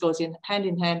 And this goes hand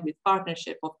in hand with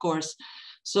partnership, of course.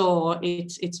 So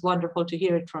it's wonderful to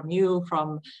hear it from you,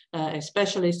 from a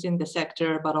specialist in the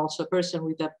sector, but also a person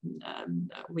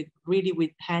with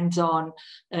really hands-on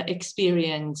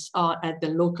experience at the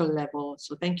local level.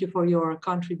 So thank you for your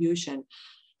contribution.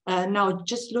 Now,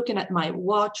 just looking at my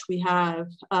watch, we have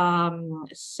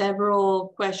several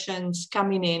questions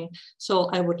coming in. So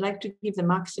I would like to give the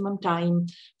maximum time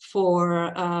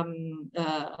for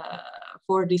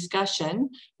discussion.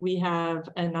 We have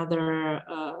another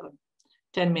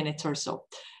 10 minutes or so.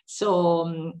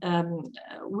 So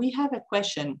we have a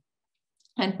question,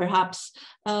 and perhaps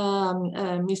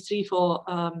Ms. Trifo,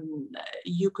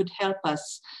 you could help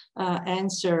us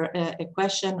answer a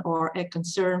question or a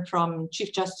concern from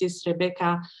Chief Justice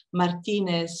Rebecca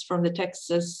Martinez from the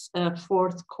Texas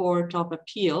 4th Court of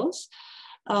Appeals,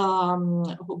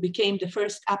 who became the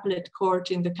first appellate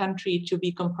court in the country to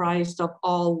be comprised of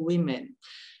all women.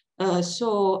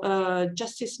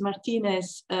 Justice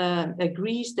Martinez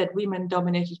agrees that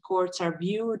women-dominated courts are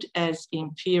viewed as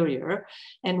inferior,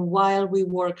 and while we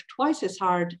work twice as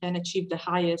hard and achieve the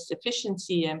highest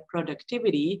efficiency and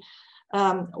productivity,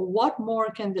 what more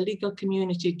can the legal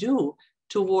community do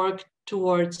to work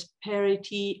towards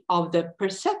parity of the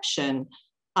perception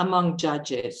among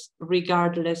judges,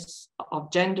 regardless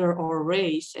of gender or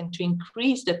race, and to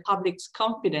increase the public's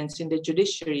confidence in the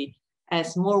judiciary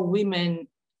as more women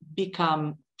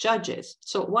become judges?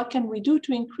 So what can we do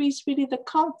to increase really the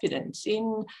confidence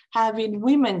in having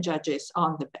women judges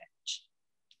on the bench?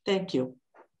 Thank you.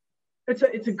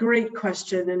 It's a great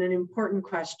question and an important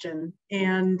question.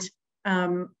 And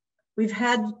we've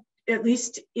had, at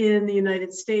least in the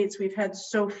United States, we've had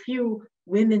so few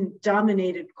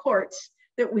women-dominated courts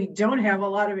that we don't have a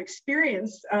lot of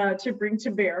experience to bring to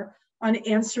bear on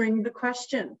answering the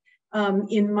question.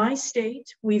 In my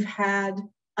state, we've had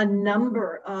a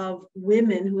number of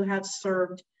women who have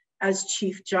served as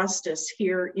Chief Justice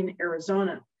here in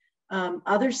Arizona.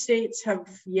 Other states have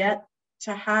yet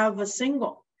to have a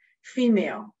single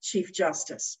female Chief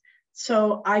Justice.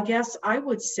 So I guess I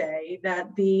would say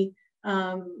that the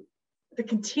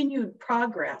continued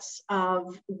progress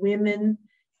of women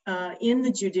in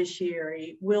the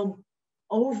judiciary will,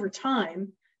 over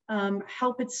time,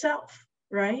 help itself,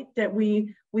 right? That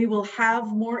we will have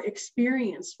more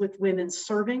experience with women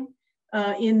serving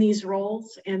in these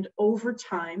roles, and over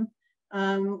time,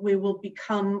 we will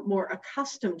become more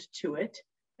accustomed to it,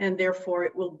 and therefore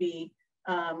it will be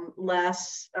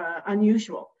less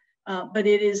unusual. But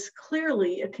it is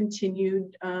clearly a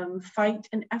continued fight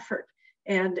and effort.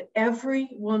 And every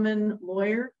woman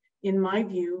lawyer, in my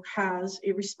view, has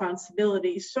a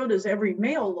responsibility, so does every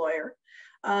male lawyer,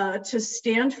 to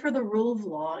stand for the rule of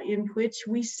law in which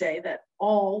we say that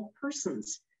all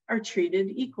persons are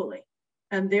treated equally.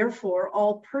 And therefore,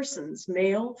 all persons,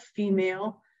 male,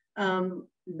 female,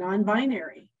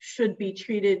 non-binary, should be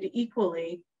treated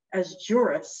equally as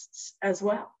jurists as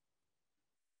well.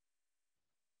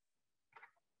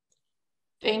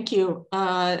 Thank you.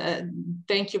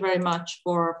 Thank you very much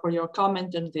for your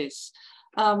comment on this.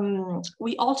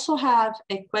 We also have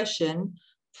a question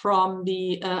from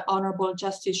the Honorable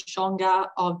Justice Shonga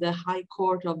of the High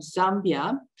Court of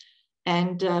Zambia.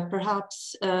 And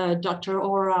perhaps, Dr.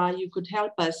 Ora, you could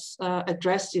help us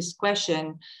address this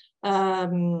question.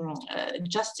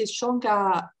 Justice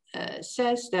Shonga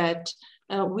says that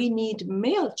we need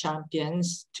male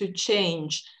champions to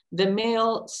change the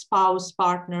male spouse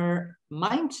partner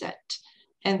mindset,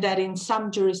 and that in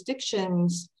some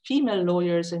jurisdictions, female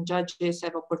lawyers and judges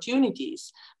have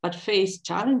opportunities, but face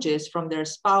challenges from their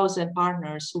spouse and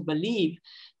partners who believe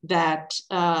that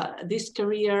this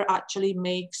career actually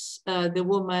makes the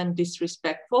woman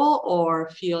disrespectful or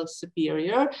feel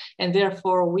superior, and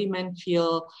therefore women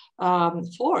feel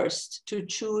forced to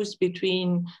choose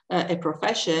between a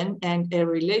profession and a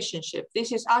relationship.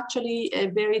 This is actually a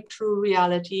very true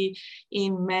reality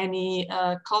in many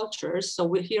cultures.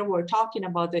 So here we're talking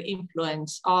about the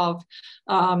influence of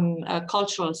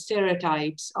cultural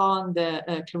stereotypes on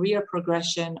the career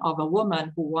progression of a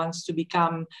woman who wants to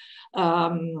become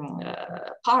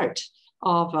part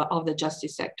of the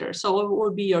justice sector. So what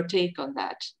would be your take on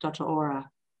that, Dr. Ora?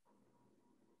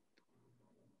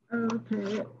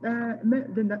 Okay,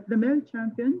 the male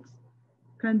champions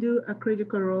can do a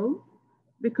critical role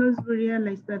because we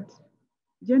realize that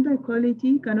gender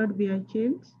equality cannot be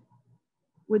achieved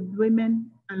with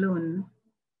women alone,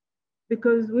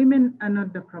 because women are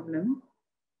not the problem.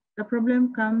 The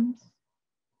problem comes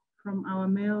from our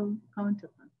male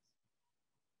counterparts.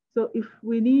 So if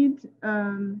we need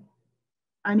an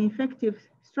effective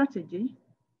strategy,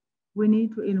 we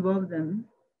need to involve them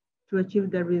to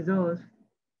achieve the results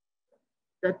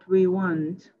that we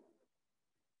want.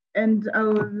 And I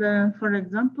will, for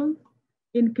example,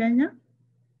 in Kenya,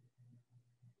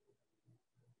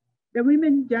 the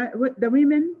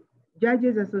Women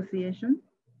Judges Association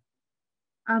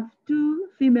have two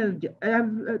male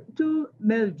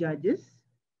judges.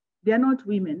 They are not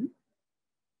women,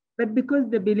 but because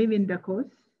they believe in the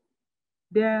cause,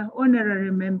 they are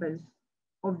honorary members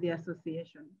of the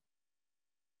association.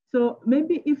 So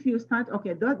maybe if you start,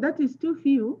 okay, that is too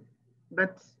few,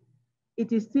 but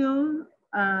it is still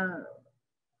an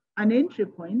entry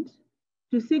point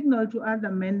to signal to other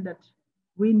men that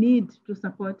we need to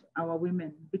support our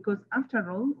women, because after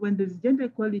all, when there's gender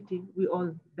equality, we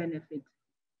all benefit.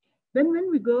 Then when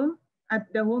we go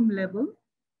at the home level,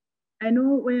 I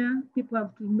know where people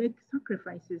have to make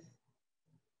sacrifices.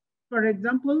 For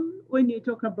example, when you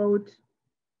talk about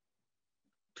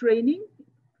training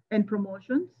and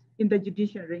promotions in the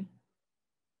judiciary,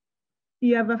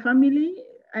 you have a family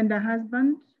and a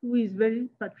husband who is very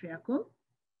patriarchal.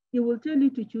 He will tell you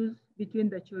to choose between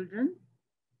the children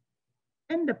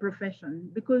and the profession,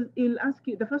 because he'll ask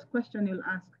you, the first question he'll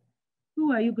ask,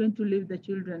 who are you going to leave the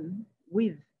children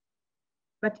with?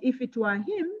 But if it were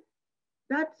him,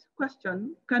 that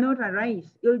question cannot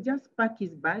arise. He'll just pack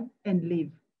his bag and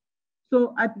leave.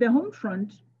 So at the home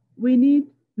front, we need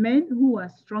men who are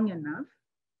strong enough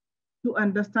to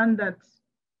understand that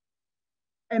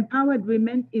empowered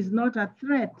women is not a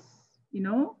threat, you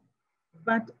know,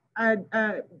 but a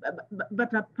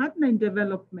partner in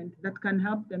development that can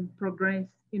help them progress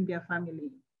in their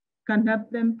family, can help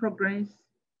them progress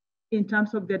in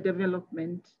terms of their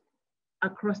development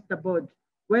across the board,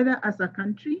 whether as a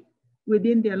country,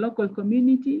 within their local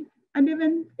community, and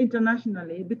even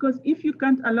internationally. Because if you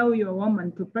can't allow your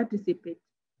woman to participate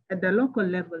at the local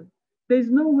level,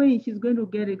 there's no way she's going to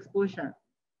get exposure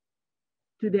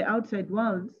to the outside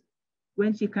world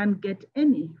when she can't get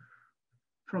any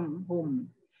from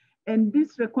home. And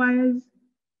this requires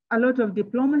a lot of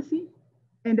diplomacy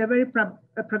and a very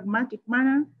pragmatic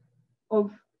manner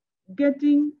of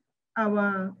getting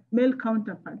our male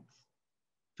counterparts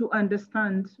to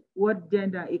understand what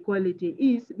gender equality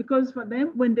is, because for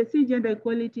them, when they see gender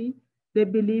equality, they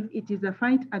believe it is a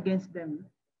fight against them,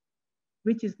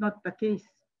 which is not the case.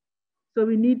 So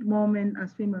we need more men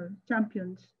as female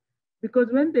champions,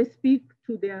 because when they speak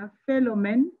to their fellow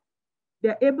men,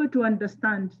 they're able to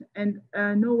understand and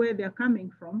know where they're coming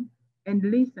from and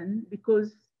listen,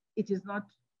 because it is not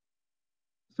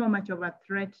so much of a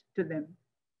threat to them.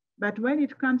 But when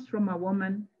it comes from a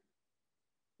woman,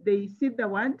 they see the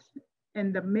word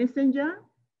and the messenger,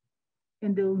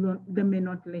 and they may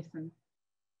not listen.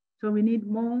 So we need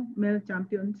more male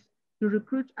champions to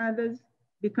recruit others,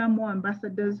 become more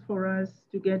ambassadors for us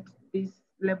to get this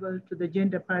level to the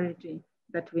gender parity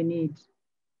that we need.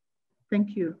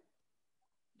 Thank you.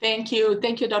 Thank you,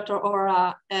 Dr.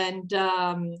 Ora. And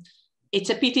it's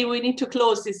a pity we need to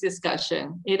close this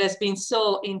discussion. It has been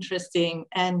so interesting,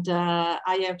 and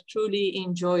I have truly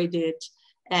enjoyed it.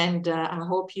 And I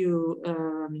hope you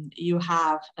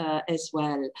have as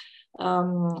well.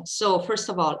 So first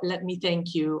of all, let me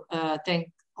thank you.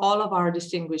 all of our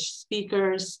distinguished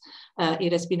speakers.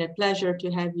 It has been a pleasure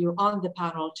to have you on the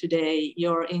panel today.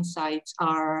 Your insights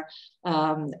are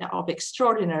of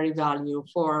extraordinary value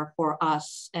for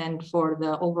us and for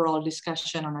the overall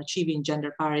discussion on achieving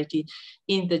gender parity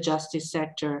in the justice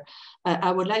sector.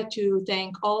 I would like to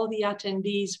thank all the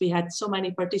attendees. We had so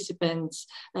many participants.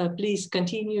 Please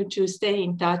continue to stay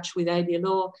in touch with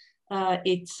IDLO.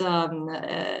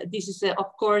 This is,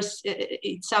 of course,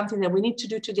 it's something that we need to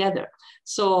do together.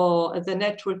 So the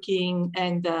networking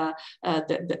and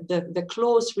the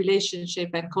close relationship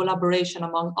and collaboration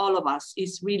among all of us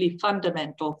is really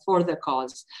fundamental for the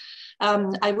cause.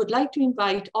 I would like to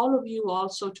invite all of you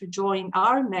also to join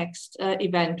our next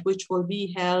event, which will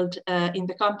be held in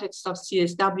the context of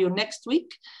CSW next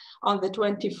week, on the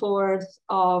 24th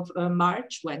of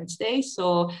March, Wednesday.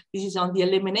 So this is on the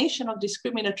elimination of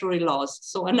discriminatory laws.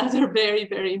 So another very,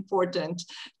 very important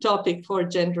topic for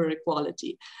gender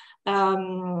equality.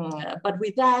 But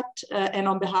with that, and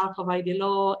on behalf of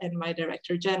IDLO and my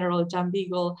Director General, Jan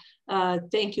Beagle,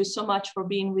 thank you so much for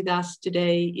being with us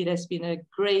today. It has been a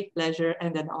great pleasure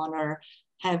and an honor.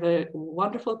 Have a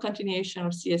wonderful continuation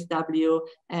of CSW,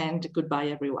 and goodbye,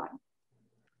 everyone.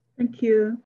 Thank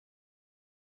you.